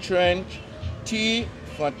for trench, T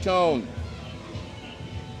for town.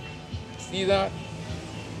 See that?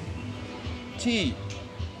 T.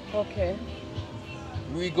 Okay.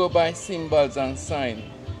 We go by symbols and signs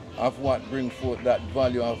of what bring forth that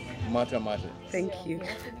value of mathematics. Thank you.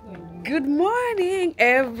 Good morning,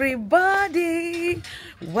 everybody.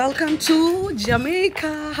 Welcome to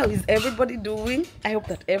Jamaica. How is everybody doing? I hope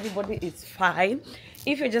that everybody is fine.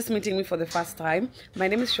 If you're just meeting me for the first time, my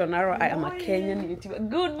name is Shonara. I am a Kenyan YouTuber.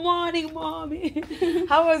 Good morning, mommy.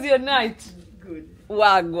 How was your night? Good.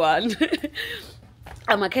 Wagwan.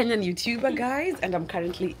 I'm a Kenyan YouTuber, guys, and I'm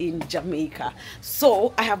currently in Jamaica.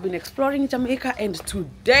 So I have been exploring Jamaica, and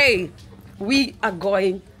today we are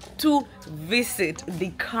going to visit the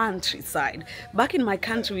countryside. Back in my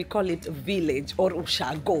country, we call it village or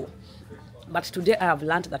ushago. But today I have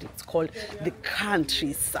learned that it's called the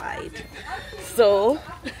countryside. So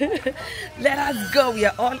let us go. We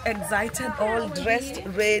are all excited, all dressed,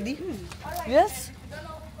 ready. Yes?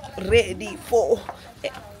 Ready for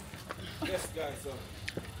Yes, guys, so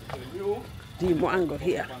you the Mwango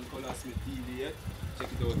here. check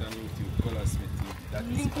it out on YouTube, Color Smith TV.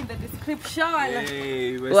 Link in the description.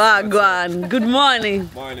 Hey, Wagwan, good morning.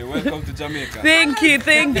 Morning, welcome to Jamaica. Thank you,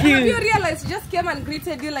 thank Have you you. realized she just came and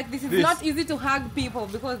greeted you like this is not easy to hug people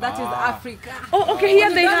because that is Africa. Oh, okay, here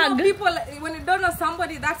When they you don't hug. know people, when you don't know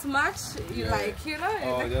somebody that much, you like, you know.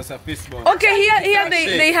 Oh, just a fist bump. Okay, here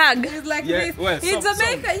they hug. It's like Yeah, this. well, in some-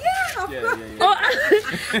 Jamaica, yeah, of course.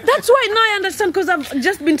 Oh, that's why now I understand, because I've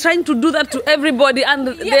just been trying to do that to everybody, and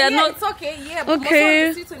they are not. It's okay, yeah. But Okay. most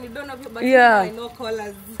of the streets when you don't know people, but Yeah. I know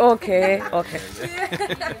colors. Okay, okay.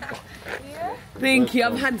 Yeah. Thank you.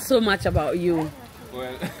 I've heard so much about you.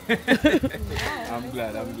 Well, I'm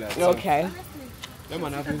glad. Okay. Yeah,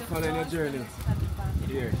 man, I've been following your journey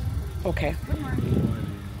here. Okay.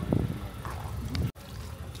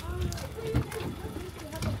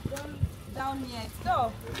 Down here,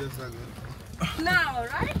 so. Now,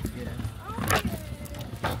 right?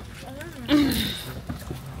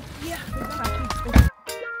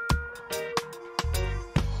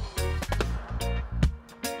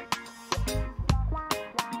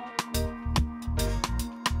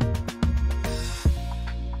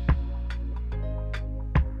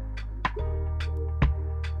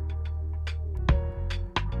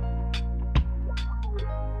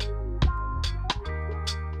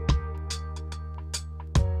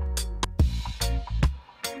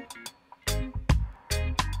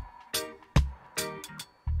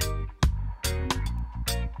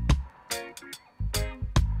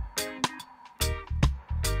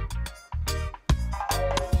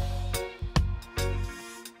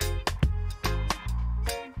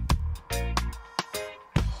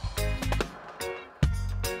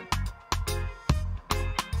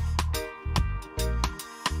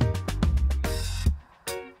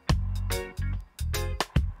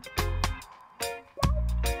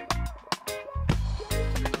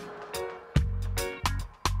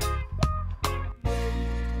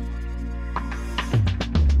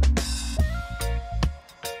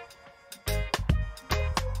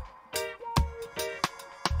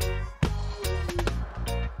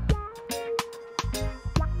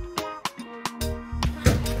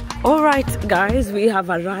 All right, guys, we have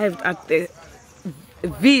arrived at the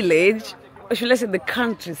village, or should I say the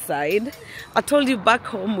countryside. I told you back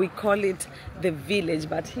home we call it the village,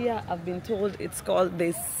 but here I've been told it's called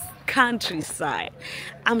this countryside.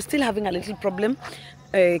 I'm still having a little problem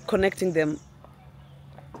connecting them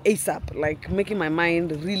ASAP, like making my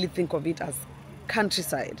mind really think of it as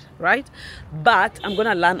countryside, right? But I'm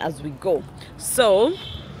gonna learn as we go. So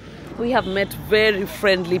we have met very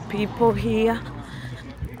friendly people here.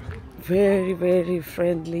 Very, very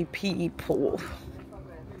friendly people.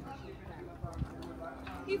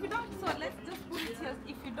 If you don't, so let's just put it here.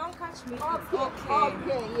 If you don't catch me, it's okay.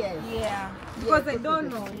 Okay, yes. Yeah. Because I don't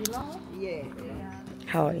know, you know? Yeah.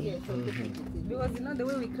 How are you? Because you know the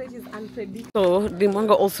way we create is unpredictable. So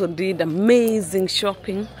Dimongo also did amazing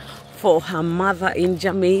shopping for her mother in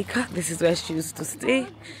Jamaica. This is where she used to stay.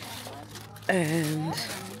 And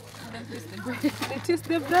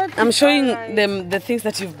I'm showing them the things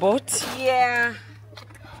that you've bought. Yeah.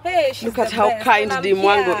 Hey, she's Look at the how best. kind When I'm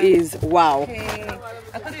Dimongo here. is. Wow. Hey,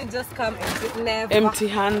 I couldn't just come never.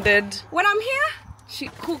 Empty-handed. When I'm here, she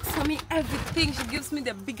cooks for me everything. She gives me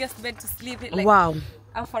the biggest bed to sleep in. Like, Wow.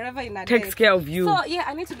 I'm forever in a Takes bed. care of you. So yeah,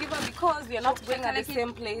 I need to give her because we are not going at the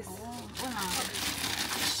same place.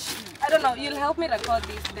 I don't know. You'll help me record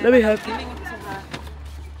this. Then Let me I'm help you. giving it to her.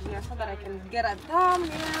 Yeah, so that I can get a thumbnail.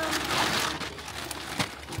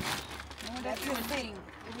 That's the thing.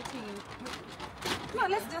 Everything. No,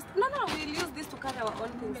 let's just no. We'll use this to carry our own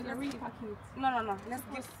things. Let's repack it. No. Let's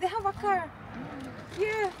give. They have a car.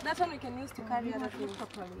 Yeah, that one we can use to carry other things.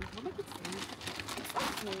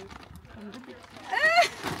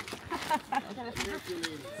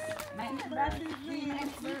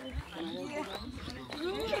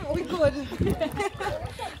 We good.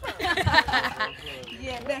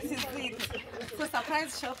 Yeah, that is it. So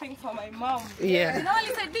surprise shopping for my mom. Yeah. You know,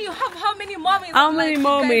 Ali said, do you have how many mommies? How I'm many like,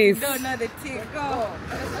 mommies? You guys don't know the thing. Go.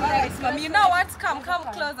 Alright, mom. You know what? Come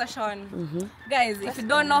closer, Sean. Guys, if you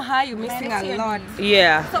don't know her, you're missing a lot.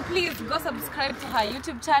 Yeah. So please go subscribe to her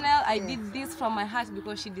YouTube channel. I did this from my heart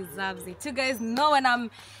because she deserves it. You guys know when I'm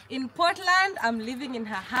in Portland, I'm living in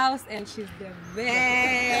her house and she's the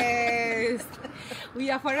best. We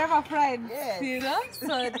are forever friends, you know?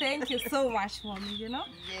 So thank you so much, mommy, you know?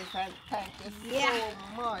 Yes, and thank you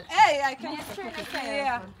so much. Hey, I can say,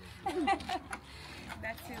 yeah.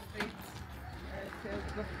 That's it.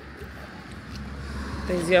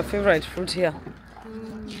 There's your favorite fruit here.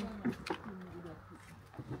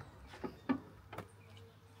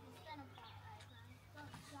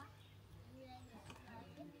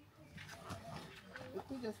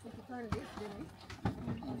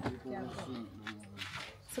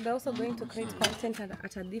 So they're also going to create content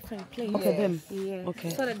at a different place. Okay, them. Yeah.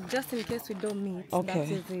 Okay. So that just in case we don't meet, Okay. that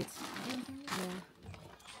is it. Yeah.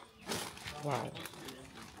 Wow.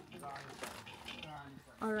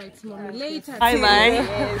 All right, mommy. Later. Bye bye.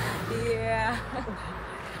 Yeah.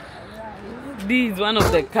 This is one of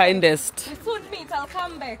the kindest. We soon meet. I'll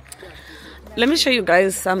come back. Let me show you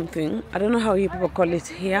guys something. I don't know how you people call it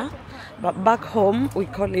here, but back home we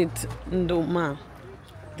call it nduma.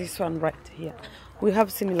 This one right here. We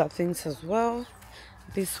have similar things as well.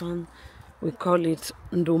 This one we call it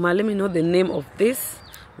nduma. Let me know the name of this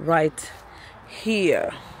right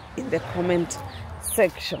here in the comment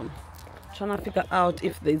section. Trying to figure out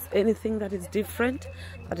if there's anything that is different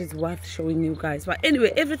that is worth showing you guys. But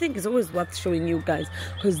anyway, everything is always worth showing you guys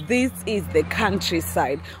because this is the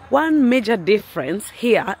countryside. One major difference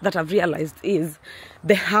here that I've realized is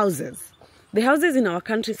the houses. The houses in our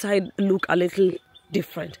countryside look a little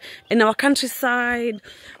different. In our countryside,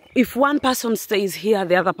 if one person stays here,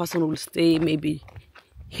 the other person will stay maybe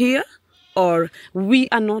here, or we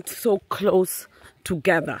are not so close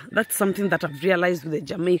together. That's something that I've realized with the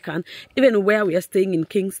Jamaican. Even where we are staying in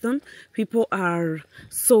Kingston, people are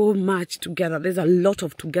so much together. There's a lot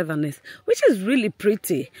of togetherness, which is really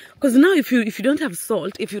pretty. Because now if you don't have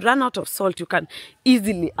salt, if you run out of salt, you can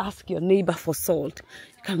easily ask your neighbor for salt.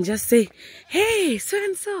 You can just say, hey, so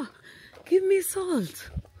and so, give me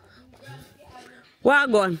salt.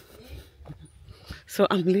 Wagon. So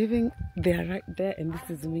I'm living there, right there, and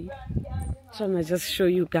this is me. Trying to just show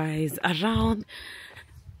you guys around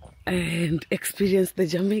and experience the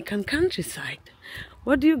Jamaican countryside.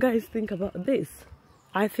 What do you guys think about this?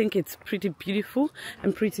 I think it's pretty beautiful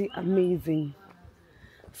and pretty amazing.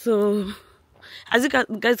 So as you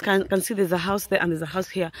guys can see, there's a house there and there's a house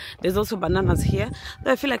here. There's also bananas here.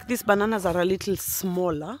 Though I feel like these bananas are a little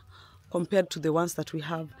smaller compared to the ones that we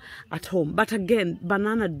have at home. But again,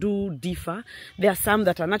 banana do differ. There are some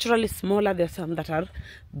that are naturally smaller, there are some that are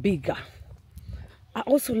bigger. I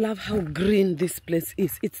also love how green this place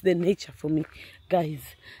is. It's the nature for me. Guys,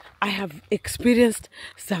 I have experienced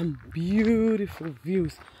some beautiful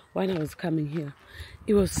views when I was coming here.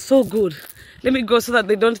 It was so good. Let me go so that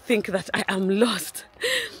they don't think that I am lost.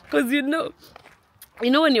 Because you know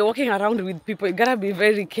when you're walking around with people, you gotta be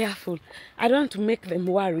very careful. I don't want to make them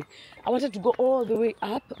worry. I wanted to go all the way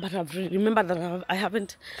up, but I've remembered that I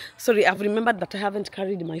haven't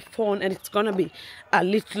carried my phone, and it's gonna be a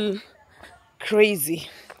little crazy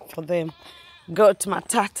for them. Got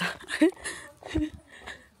Matata.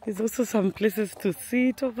 There's also some places to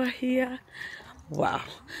sit over here. Wow.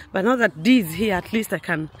 But now that D is here, at least I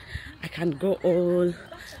can go all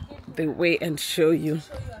the way and show you.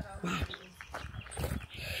 Wow.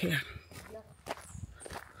 Here.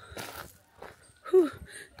 Whew.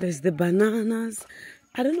 There's the bananas.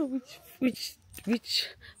 I don't know which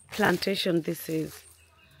plantation this is.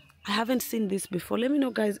 I haven't seen this before. Let me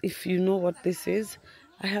know, guys, if you know what this is.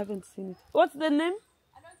 I haven't seen it. What's the name?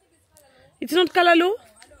 It's not Kalalu?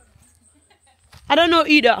 I don't know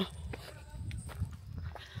either.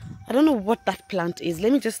 I don't know what that plant is.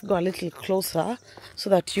 Let me just go a little closer so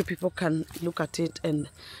that you people can look at it and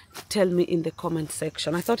tell me in the comment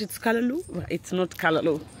section. I thought it's Kalalu, but it's not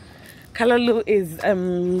Kalalu. Kalalu is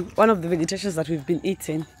one of the vegetations that we've been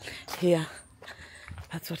eating here.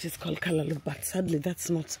 That's what it's called, Kalalu, but sadly that's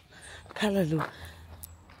not Kalalu.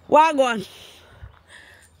 Wagon!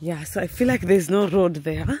 Yeah, so I feel like there's no road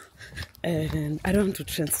there, and I don't want to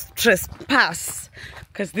trespass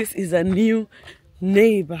because this is a new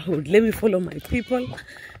neighborhood. Let me follow my people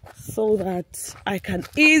so that I can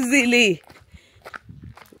easily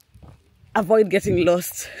avoid getting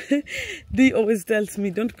lost. Dee always tells me,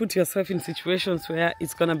 don't put yourself in situations where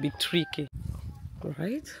it's gonna be tricky,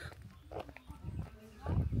 right?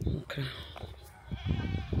 Okay.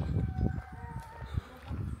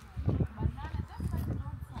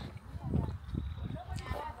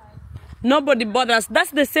 Nobody bothers.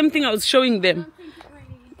 That's the same thing I was showing them.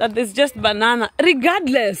 That there's just banana.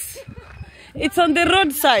 Regardless, it's on the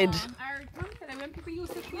roadside. When people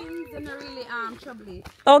used to things, they're not really trouble.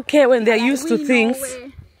 Okay, when they're used to things.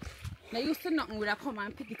 They used to nothing with a come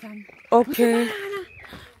and pick it on. Okay.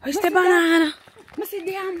 Where's the banana? Must see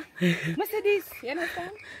them. Must see this. You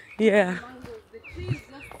understand? Yeah.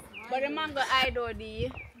 But the mango I do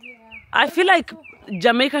the. I feel like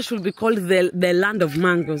Jamaica should be called the land of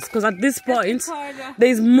mangoes, because at this point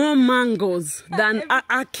there's more mangoes than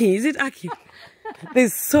Aki. Is it Aki?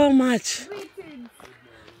 There's so much.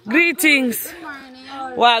 Greetings. Good morning.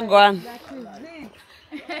 Wagwan.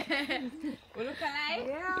 We look alike?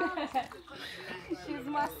 Yeah. She's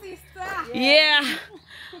my sister. Yeah.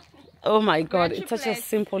 Oh my God, it's such a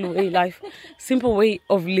simple way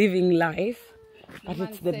of living life. But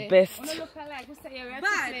it's the best.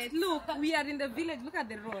 But look, we are in the village. Look at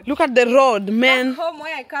the road. Look at the road, man. Back home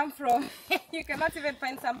where I come from, you cannot even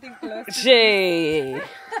find something close. Jay.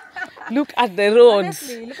 Look at the road.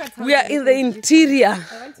 Honestly, look at how we are in the interior.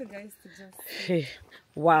 I want you guys to just... Hey.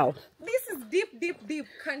 Wow. This is deep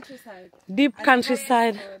countryside. Deep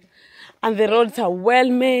countryside. And the roads are well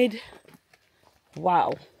made.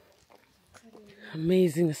 Wow.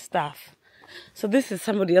 Amazing stuff. So this is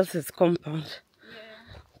somebody else's compound.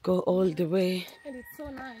 Go all the way. And it's so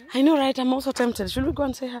nice. I know, right? I'm also tempted. Should we go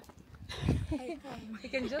and say hi? You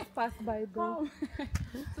can just pass by though.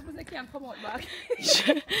 Suppose I can't come out back.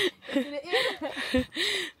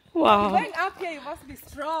 Wow. Going up here, you must be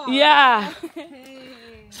strong. Yeah.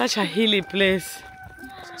 Such a hilly place.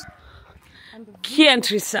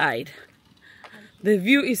 Countryside. The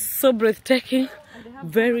view is so breathtaking.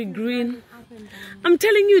 Very green. I'm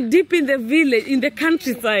telling you, deep in the village, in the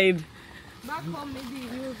countryside. Back home, maybe you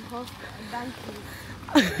use horse donkeys.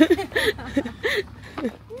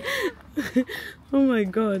 Oh my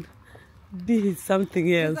God. This is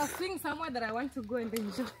something else. There's a thing somewhere that I want to go and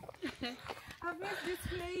enjoy. I've missed this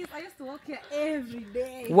place. I used to walk here every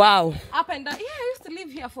day. Wow. Up and down. Yeah, I used to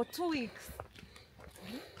live here for 2 weeks.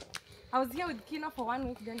 I was here with Kino for 1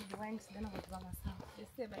 week, then he went, then I was by myself. They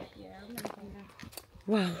stay back here. I remember that.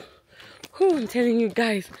 Wow. Whew, I'm telling you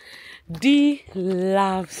guys, D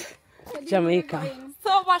loves Jamaica.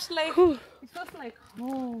 So much like, Whew. it feels like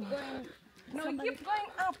home. No, we keep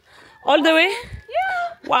going up. All the way?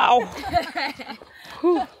 Yeah. Wow.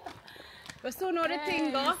 Whew. We soon know the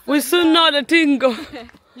thing go. We soon know the thing go.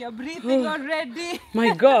 You're breathing already.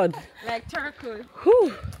 My God. Like turtle.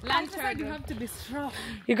 Whew. Land turtle. You have to be strong.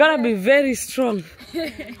 You gotta be very strong.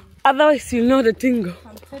 Otherwise you'll know the thing go.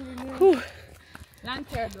 I'm telling you. Whew. Land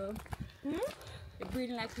turtle. You're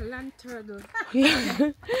breathing like a land turtle.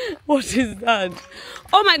 What is that?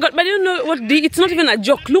 Oh my God, but you know what, D? It's not even a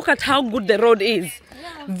joke. Look at how good the road is.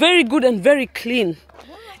 Yeah. Very good and very clean.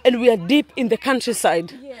 Yeah. And we are deep in the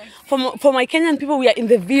countryside. Yes. For my Kenyan people, we are in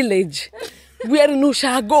the village. We are in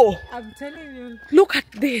Ushago. I'm telling you. Look at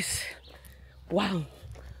this. Wow.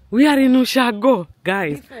 We are in Ushago,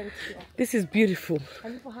 guys. This is beautiful.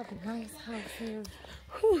 And people have a nice house here.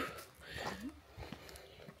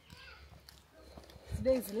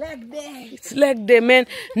 Today's leg day. It's leg day, man.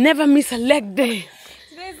 Never miss a leg day.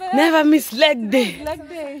 Never miss leg day. Leg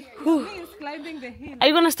day. Means climbing the hill. Are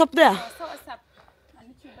you gonna stop there?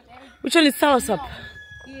 Which one is soursop?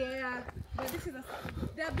 Yeah, but this is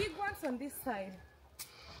there are big ones on this side,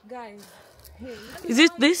 guys. Hey, is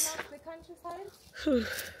it this? The countryside.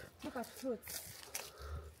 Look at fruits.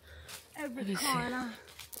 Every corner.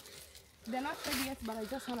 They're not ready yet, but I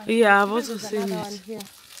just want to. Yeah, I've also seen it.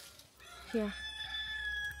 Here.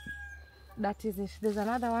 That is it. There's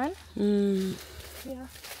another one. Here.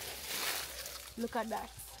 Look at that.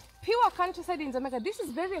 Pure countryside in Jamaica. This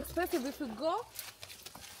is very expensive. If you go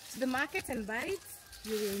to the market and buy it,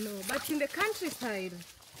 you will know. But in the countryside,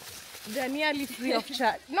 they're nearly free of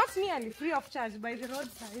charge. Not nearly free of charge, by the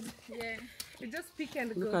roadside. Yeah. You just pick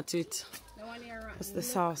and go. Look at it. The one here. That's the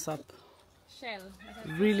soursop. Shell.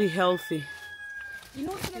 Really healthy. You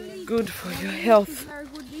know, good for your health.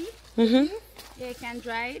 Yeah, you can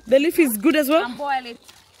dry it. The leaf is good as well? And boil it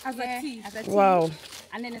as a tea. Wow.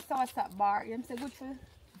 And then the soursop bar. You know, it's good for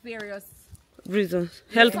various reasons.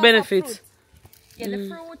 Health benefits. Fruit. Yeah, the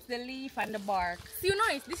fruit, the leaf, and the bark. So you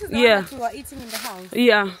know it. This is the one that you were eating in the house.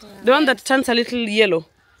 Yeah. The one that turns a little yellow.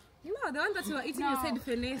 No, the one that you were eating, you said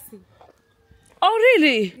fenesi. Oh,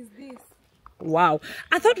 really? Is this? Wow.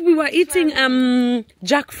 I thought we were eating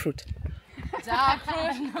jackfruit.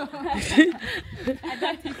 Jackfruit? No. I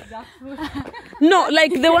don't eat jackfruit. No,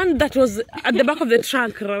 like the one that was at the back of the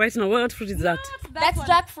trunk right now. What fruit is that? That's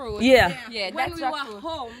jackfruit. Yeah. Yeah, when we were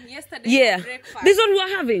home yesterday. Yeah. Breakfast. This one we were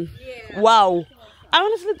having? Yeah. Wow. I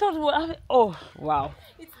honestly thought, oh, wow.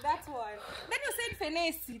 It's that one. Then you said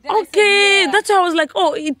Fenesi. Okay, that's why I was like,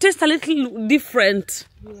 oh, it tastes a little different.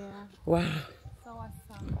 Yeah. Wow. So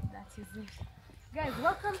awesome. That is it. Guys,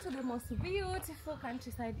 welcome to the most beautiful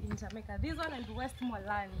countryside in Jamaica. This one and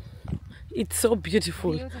Westmoreland. It's so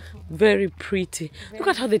beautiful. Very pretty. Look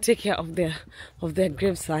at how they take care of their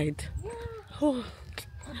graveside. Yeah. Oh.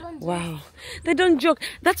 Wow, they don't joke.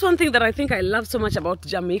 That's one thing that I think I love so much about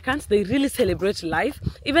Jamaicans. They really celebrate life.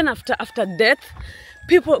 Even after death,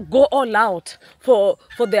 people go all out for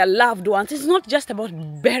their loved ones. It's not just about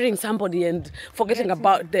burying somebody and forgetting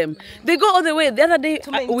about them. They go all the way. The other day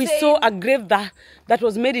we saw a grave that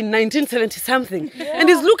was made in 1970 something, and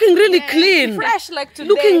it's looking really clean, fresh like today.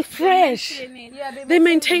 Looking fresh. They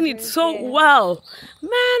maintain it so well,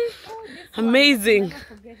 man. Amazing.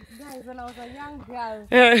 Guys, when I was a young girl,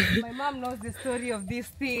 my mom knows the story of this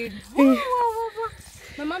thing.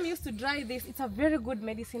 My mom used to dry this. It's a very good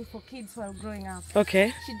medicine for kids while growing up.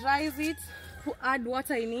 Okay. She dries it, add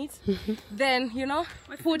water in it, then, you know,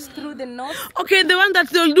 put through the nose. Okay, the one that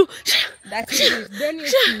they'll do. That's it. Then you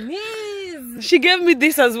sneeze. She gave me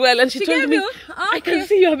this as well, and she told me, I can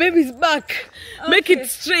see your baby's back. Okay. Make it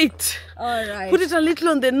straight. All right. Put it a little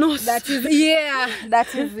on the nose. That is, yeah,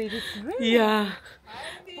 that is it. Yeah.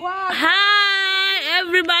 Wow. Hi,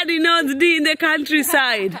 everybody knows D in the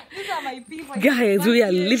countryside. These are my people. Guys, we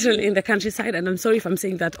are literally in the countryside, and I'm sorry if I'm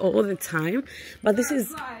saying that all the time, but this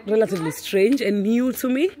is relatively strange and new to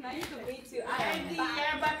me. Nice to meet you.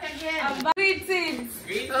 I'm greetings.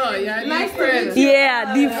 Oh, yeah, nice friend.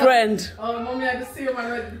 Yeah, dear friend. Oh, mommy, I just see you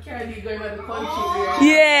the candy going on the country.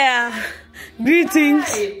 Yeah.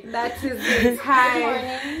 Greetings. That is it.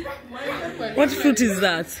 Hi. What fruit is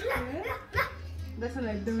that? That's what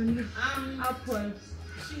I don't apple.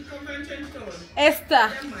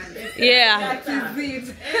 Esther. Yeah. That is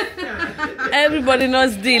it. Everybody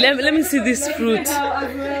knows D. Let me see this fruit.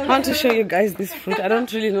 I want to show you guys this fruit. I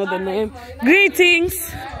don't really know the name.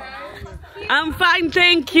 Greetings. I'm fine,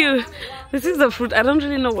 thank you. This is the fruit. I don't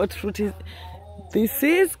really know what fruit this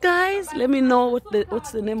is, guys. Let me know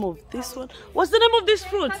what's the name of this one. What's the name of this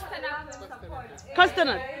fruit?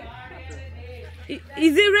 Custard.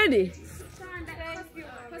 Is it ready?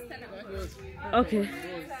 Okay.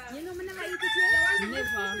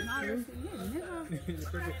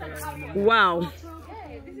 Wow.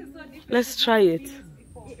 Let's try it.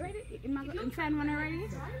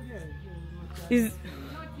 Is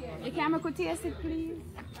you can make a taste it, please.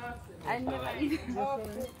 I never eat it.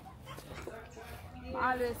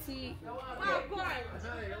 Always see.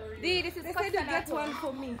 This is get one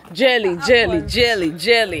for me. Jelly, jelly, jelly,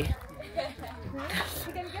 jelly. You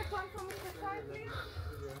can get one for me to try, please.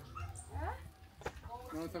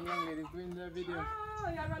 No, some young ladies doing the video. Oh,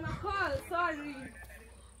 you're on a call. Sorry.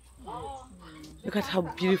 Look at how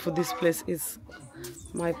beautiful this place is,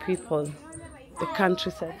 my people. The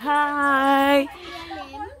countryside. Hi.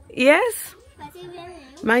 Yes.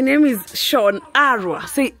 My name is Sean Arwa.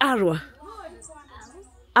 Say Arwa.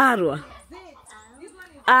 Arwa.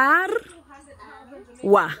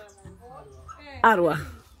 Arwa. Arwa.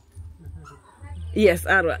 Yes,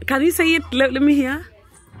 Arwa. Can you say it? Let me hear.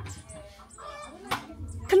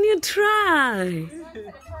 Can you try?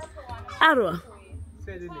 Arwa.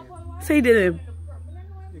 Say the name. Say the name.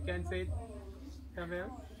 You can say it. Come here.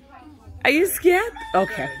 Are you scared?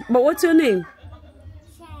 Okay. But what's your name?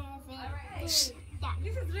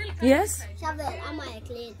 Yes? Shavel, Amaya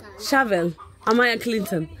Clinton. Shavel, Amaya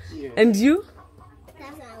Clinton. Yeah. And you?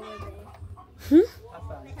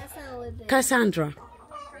 Cassandra.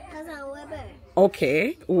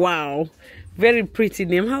 Okay. Wow. Very pretty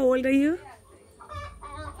name. How old are you?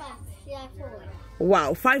 4.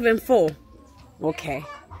 Wow, 5 and 4. Okay.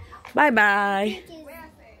 Bye bye.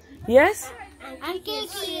 Yes? And Kiki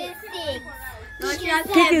is 6. No,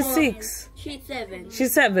 Kiki is 6. She's 7.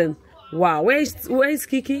 She's 7. Wow. Where is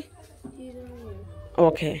Kiki?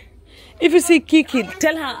 Okay. If you see Kiki,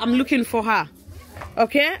 tell her I'm looking for her.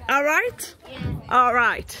 Okay? All right? Yeah. All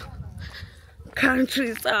right.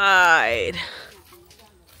 Countryside.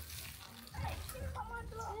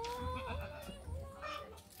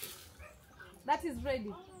 That is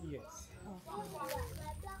ready. Yes.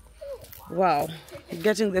 Wow.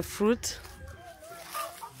 Getting the fruit.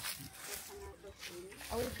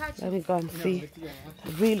 Let me go and see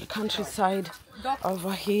the real countryside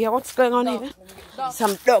over here. What's going on here?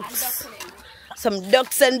 Some ducks. Some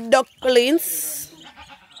ducks and ducklings.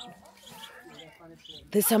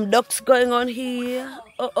 There's some ducks going on here.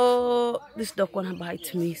 Uh-oh. This duck wanna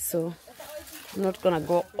bite me, so I'm not gonna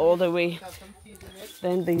go all the way.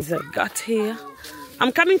 Then there's a gut here.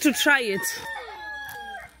 I'm coming to try it.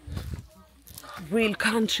 real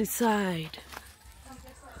countryside.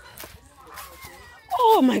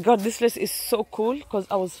 Oh my god, this place is so cool because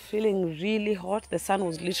I was feeling really hot. The sun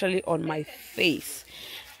was literally on my face.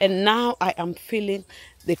 And now I am feeling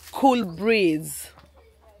the cool breeze.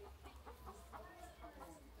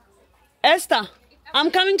 Esther,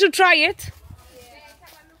 I'm coming to try it.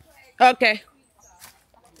 Okay.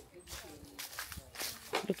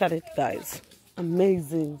 Look at it, guys.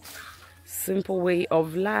 Amazing. Simple way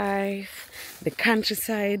of life. The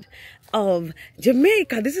countryside of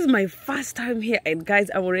Jamaica. This is my first time here, and guys,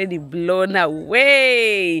 I'm already blown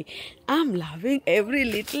away. I'm loving every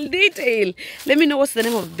little detail. Let me know what's the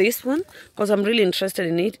name of this one, because I'm really interested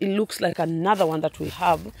in it. It looks like another one that we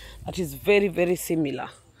have that is very, very similar.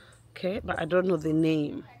 Okay, but I don't know the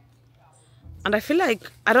name. And I feel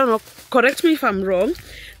like, I don't know, correct me if I'm wrong,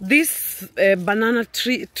 these banana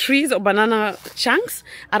trees or banana chunks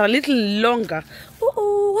are a little longer.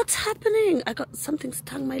 Oh, what's happening? I got something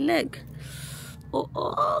stung my leg.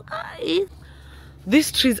 Oh, guys.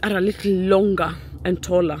 These trees are a little longer and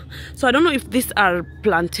taller. So I don't know if these are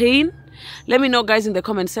plantain. Let me know, guys, in the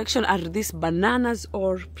comment section, are these bananas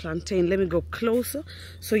or plantain? Let me go closer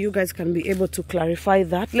so you guys can be able to clarify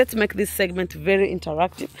that. Let's make this segment very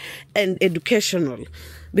interactive and educational,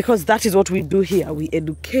 because that is what we do here. We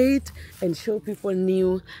educate and show people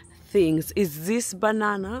new things. Is this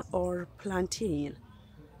banana or plantain?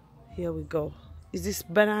 Here we go. Is this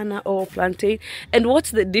banana or plantain? And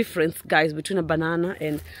what's the difference, guys, between a banana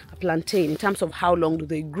and a plantain in terms of how long do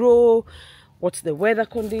they grow? What's the weather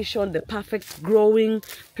condition, the perfect growing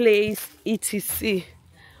place, etc.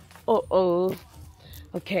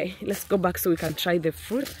 Okay, let's go back so we can try the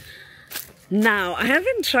fruit. Now, I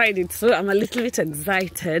haven't tried it, so I'm a little bit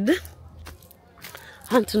excited.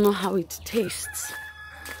 I want to know how it tastes.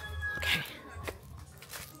 Okay.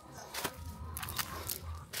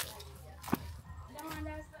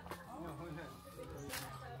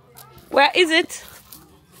 Where is it?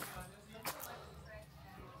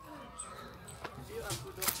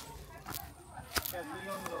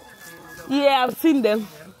 Yeah, I've seen them.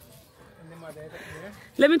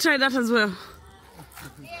 Let me try that as well.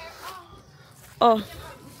 Oh.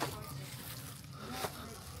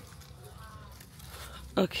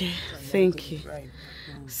 Okay, thank you.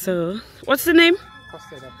 So, what's the name?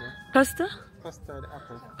 Custard apple. Pasta? Custard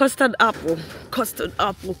apple. Custard apple. Custard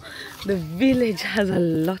apple. The village has a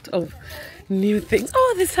lot of new things.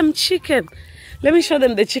 Oh, there's some chicken. Let me show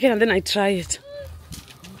them the chicken and then I try it.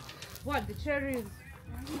 What? The cherries?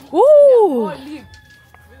 Ooh!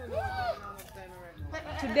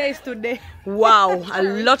 Today is today. Wow, a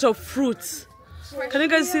lot of fruits. Can you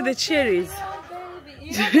guys see the cherries?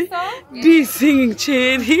 This singing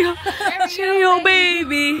cherry. Cherry, oh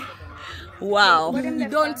baby. Wow. You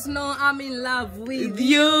don't know I'm in love with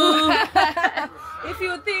you. If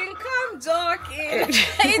you think I'm joking,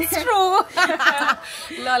 it's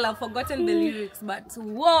true. Lol, I've forgotten the lyrics, but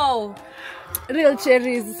whoa. Real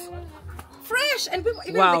cherries. Fresh, and people,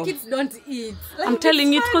 even the kids don't eat. Like, I'm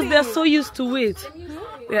telling you, because they're so used to it.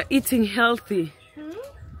 They're eating healthy.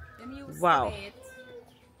 Wow.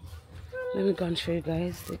 Let me go and show you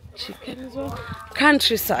guys the chicken as well.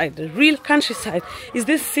 Countryside, the real countryside. Is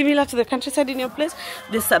this similar to the countryside in your place?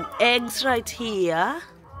 There's some eggs right here.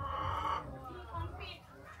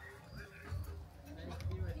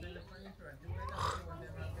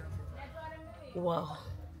 Wow.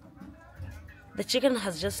 The chicken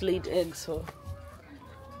has just laid eggs,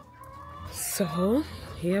 so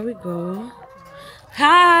here we go.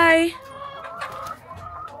 Hi,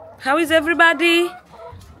 how is everybody?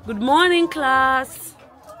 Good morning, class.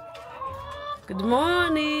 Good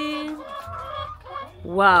morning.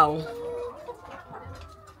 Wow,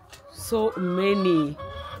 so many.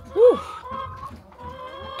 Woo.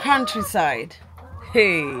 Countryside.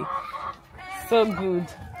 Hey, so good.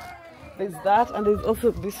 There's that, and there's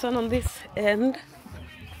also this one on this end.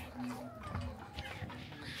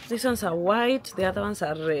 These ones are white, the other ones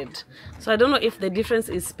are red. So I don't know if the difference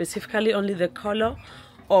is specifically only the color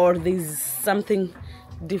or there's something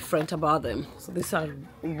different about them. So these are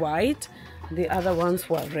white, the other ones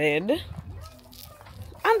were red.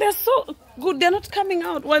 And they're so good, they're not coming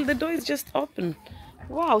out while the door is just open.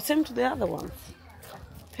 Wow, same to the other ones.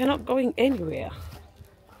 They're not going anywhere.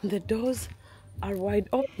 The doors are wide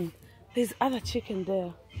open. There's other chicken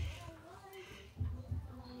there.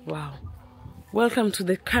 Wow. Welcome to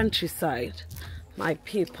the countryside, my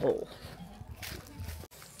people.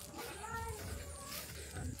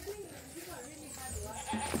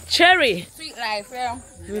 Cherry. Sweet life, yeah.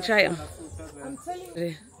 Let me try them. I'm telling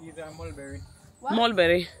you. These are mulberry. What?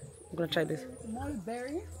 Mulberry. I'm gonna try this.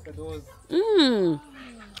 Mulberry? For those. Mmm.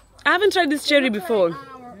 I haven't tried this cherry before.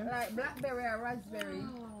 Like blackberry or raspberry.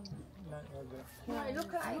 No, it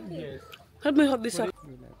looks like it. Help me hold this up.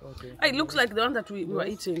 It looks like the one that we were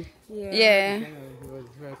eating. Yeah. Yeah.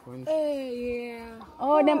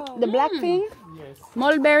 Oh, the black thing? Yes.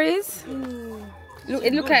 Mulberries?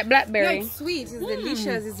 It looks like blackberry. No, it's sweet. It's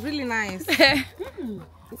delicious. It's really nice.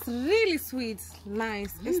 It's really sweet.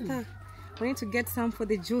 Nice. Esther, we need to get some for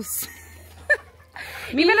the juice.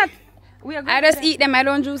 I just eat them. I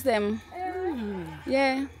don't juice them.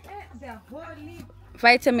 Yeah.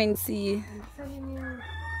 Vitamin C.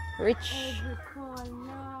 Rich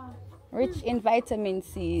in vitamin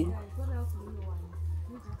C.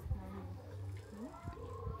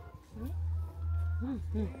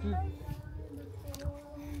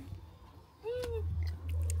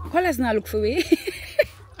 What does not look for me?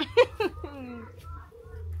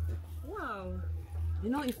 Wow. You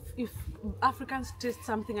know, if Africans taste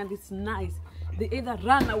something and it's nice, they either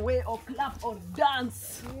run away or clap or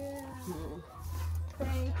dance. Yeah.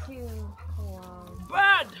 Thank you. Wow.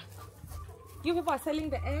 Bird! You people are selling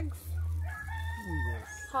the eggs? Yes.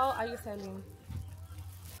 How are you selling?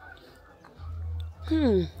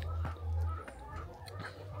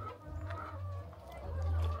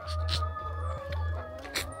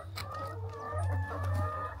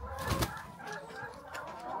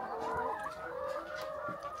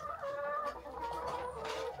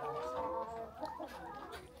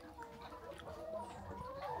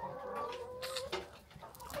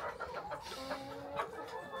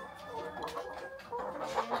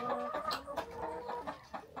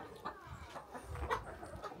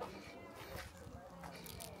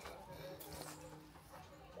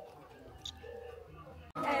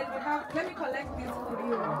 Let me collect this for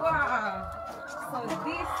you. Wow. So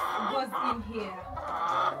this goes in here.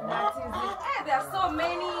 That is it. Hey, there are so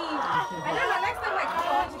many. I don't know, next time I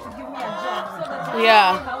want you to give me a job so that I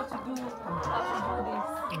know how to do this.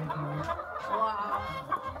 Wow.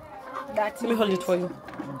 Let me hold it for you.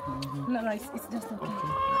 No, it's just okay.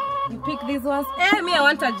 You pick these ones. Hey, me, I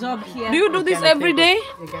want a job here. Do you do this every day?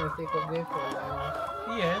 You can take a day for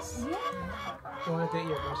yes.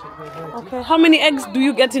 Okay. How many eggs do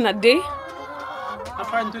you get in a day?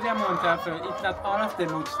 According to the amount of, it's not all of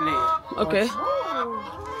them which lay. Okay.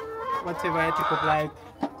 Whatever I take up like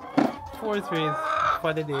 4 trays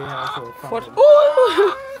for the day also. 4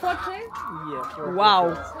 Ooh! 4 trays? Yeah. 4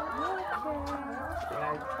 wow. Trays.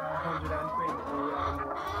 Like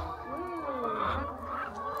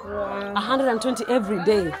 120 every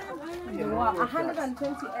day. Wow,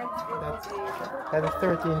 120 eggs every day. That's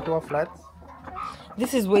 13 to a flat.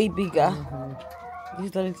 This is way bigger.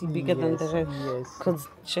 This is a little bigger than the rest. Yes. Because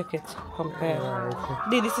check it, compare.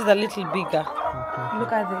 This is a little bigger.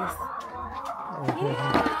 Look at this.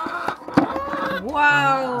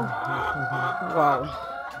 Wow. Wow.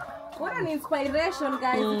 What an inspiration,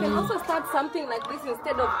 guys. You can also start something like this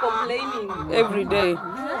instead of complaining. Every day.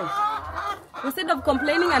 Yes. Instead of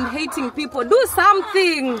complaining and hating people, do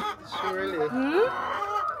something. Surely.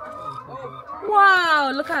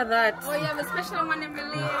 Wow, look at that. Oh, you have a special one every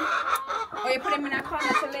day? Or you put them in a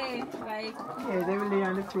corner to lay? Right? Yeah, they will lay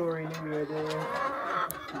on the floor anywhere.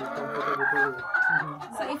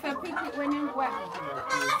 So if you pick it when you work,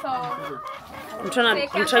 so I'm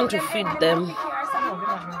trying to feed them.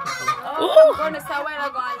 Oh, I'm going to say a while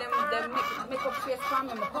ago and them make up face from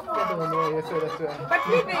them. But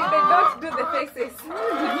me, they don't do the faces. No,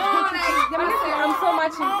 like, honestly, I'm so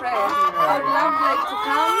much impressed. I would love like to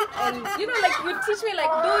come and, you know, like you teach me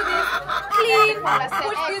like do this, clean,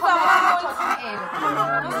 put this amount.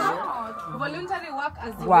 Voluntary work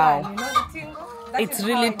as you Wow. want, you know the thing. That It's is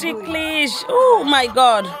really how I do it. ticklish. Oh my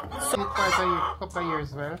god. So, couple of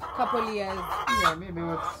years, well. Couple years. Yeah, maybe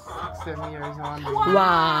about 6-7 years now.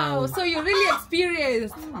 Wow. So you really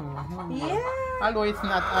experienced. Yeah. Although it's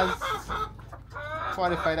not as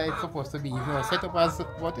qualified as it's supposed to be. You know, set up as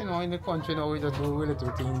what you know in the country now we just do a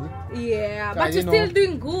little thing. Yeah, Guys, but you're you still know,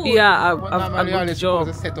 doing good. Yeah, But a normally good you're job.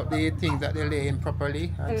 supposed to set up the things that they lay in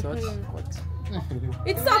properly and such. But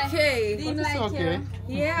It's okay. but it's okay.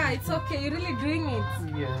 Yeah, it's okay. You're really doing it.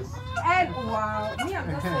 Yes. And wow, me, I'm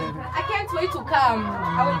just so impressed. I can't wait to come.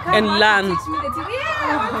 I will come And back learn. to teach me the thing. Yeah, I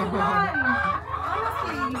want to learn.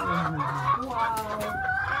 Honestly. Wow.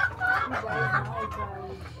 You guys are guys.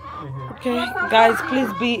 Okay, guys,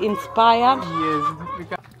 please be inspired. Yes.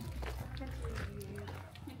 Because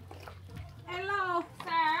hello,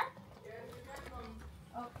 sir.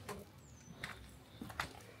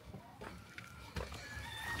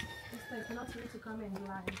 It's not me to come and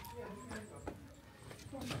learn.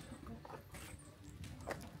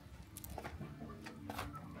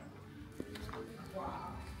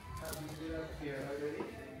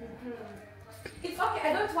 It's okay,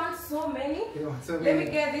 I don't want so many. Let me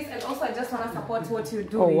get this, and also I just want to support what you're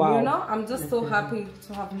doing. Oh, wow. You know, I'm just so happy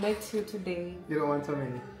to have met you today. You don't want so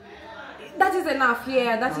many? That is enough,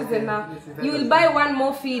 yeah, that is enough. You will buy one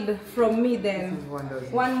more feed from me then.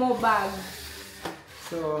 One more bag.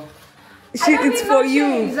 So... It's for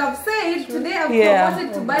you. I've said today I've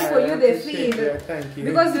proposed to buy for you the feed. Thank you.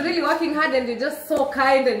 Because you're really working hard and you're just so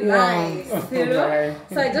kind and nice. You know?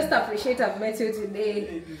 So I just appreciate I've met you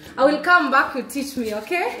today. I will come back to teach me,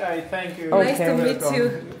 okay? Right, thank you. Nice to meet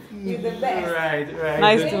you. You're the best. Right.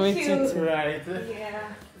 Nice to meet you. Right.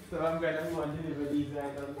 Yeah. So I'm gonna go and deliver these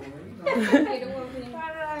items.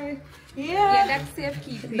 Alright. Yeah, that's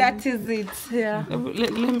safekeeping. That is it. Yeah.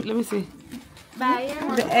 Let me see.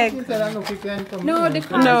 The egg. No, they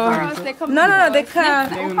can't. No, they can't.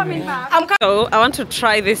 So I want to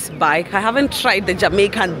try this bike. I haven't tried the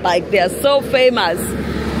Jamaican bike. They are so famously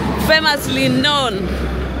known.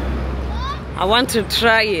 I want to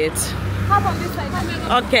try it. How about this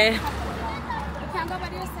side? Okay. You can go by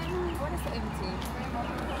the other side. What is empty?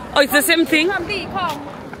 Oh, it's the same thing? Come, B, come.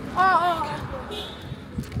 Oh.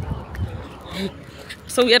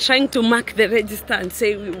 So we are trying to mark the register and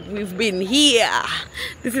say we've been here.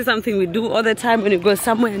 This is something we do all the time when you go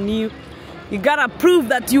somewhere new. You gotta prove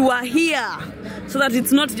that you are here so that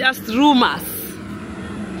it's not just rumors.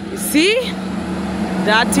 You see?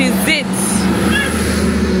 That is it.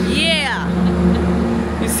 Yeah.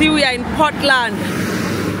 You see, we are in Portland.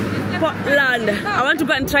 I want to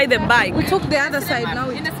go and try the bike. We took the other side now.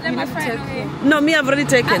 You need to take. No, me, I've already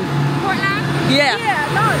taken. Portland? Yeah.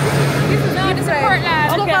 This is Portland.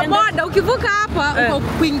 Okay, boda ukivuka hapa uko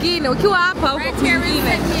kwingine, ukiwa hapa uko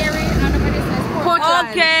kwingine. Portland.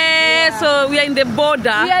 Okay, so we are in the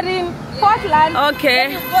border. We are in Portland. Okay.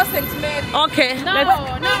 Then you go St. Mary. Okay. No, this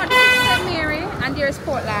is St. Mary and there's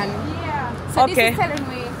Portland. Yeah. So Okay. this is telling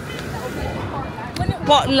me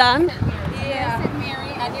Portland. Yeah. St.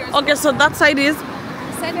 Mary and there's Okay, so that side is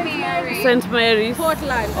St. Mary. St. Mary's.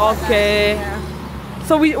 Portland. Okay.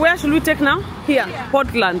 So where should we take now? Here.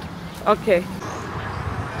 Portland. Okay.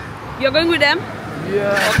 You're going with them?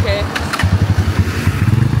 Yeah. Okay.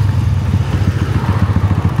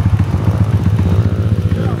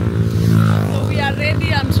 So we are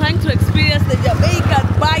ready. I'm trying to experience the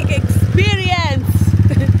Jamaican bike experience.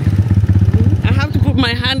 I have to put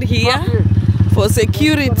my hand here for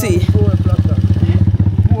security.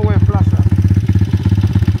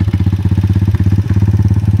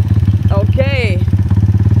 Okay.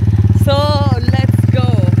 So let's go.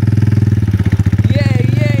 Yeah.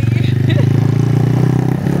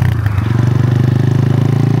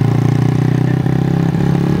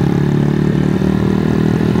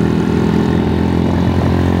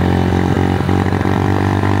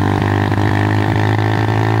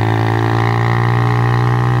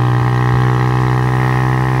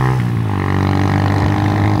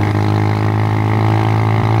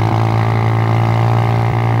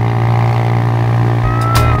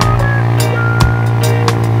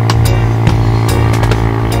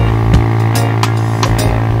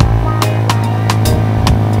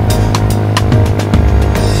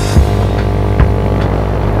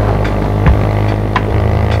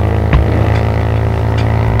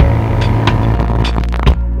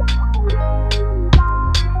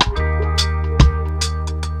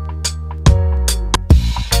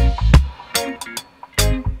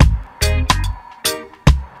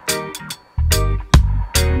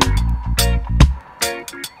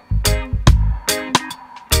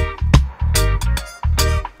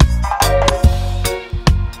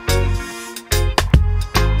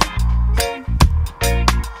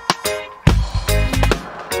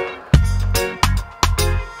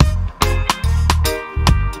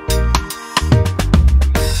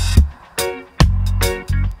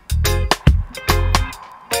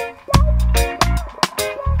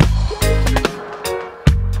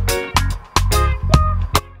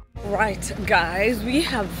 Right, guys, we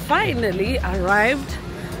have finally arrived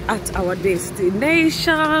at our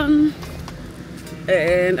destination,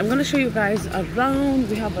 and I'm gonna show you guys around.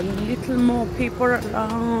 We have a little more people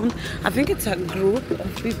around. I think it's a group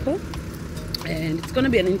of people, and it's gonna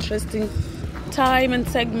be an interesting time and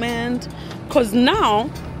segment because now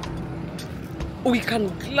we can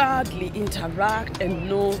gladly interact and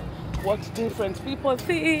know what different people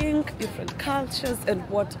think, different cultures, and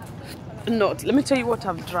what not. Let me tell you what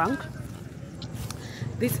I've drunk.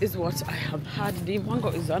 This is what I have had. The mango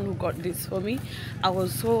is one who got this for me. I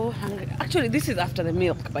was so hungry. Actually, this is after the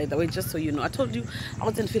milk, by the way, just so you know. I told you I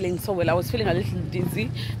wasn't feeling so well. I was feeling a little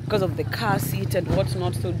dizzy because of the car seat and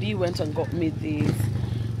whatnot. So Dee went and got me this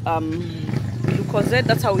Lucozade,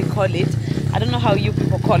 that's how we call it. I don't know how you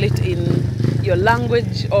people call it in your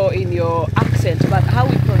language or in your accent, but how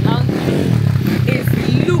we pronounce it is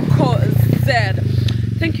Lucozed.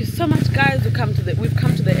 Thank you so much, guys. We've come to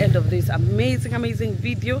the end of this amazing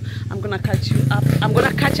video. I'm gonna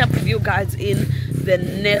catch up with you guys in the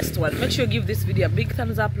next one. Make sure you give this video a big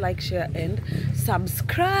thumbs up, like, share, and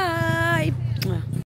subscribe.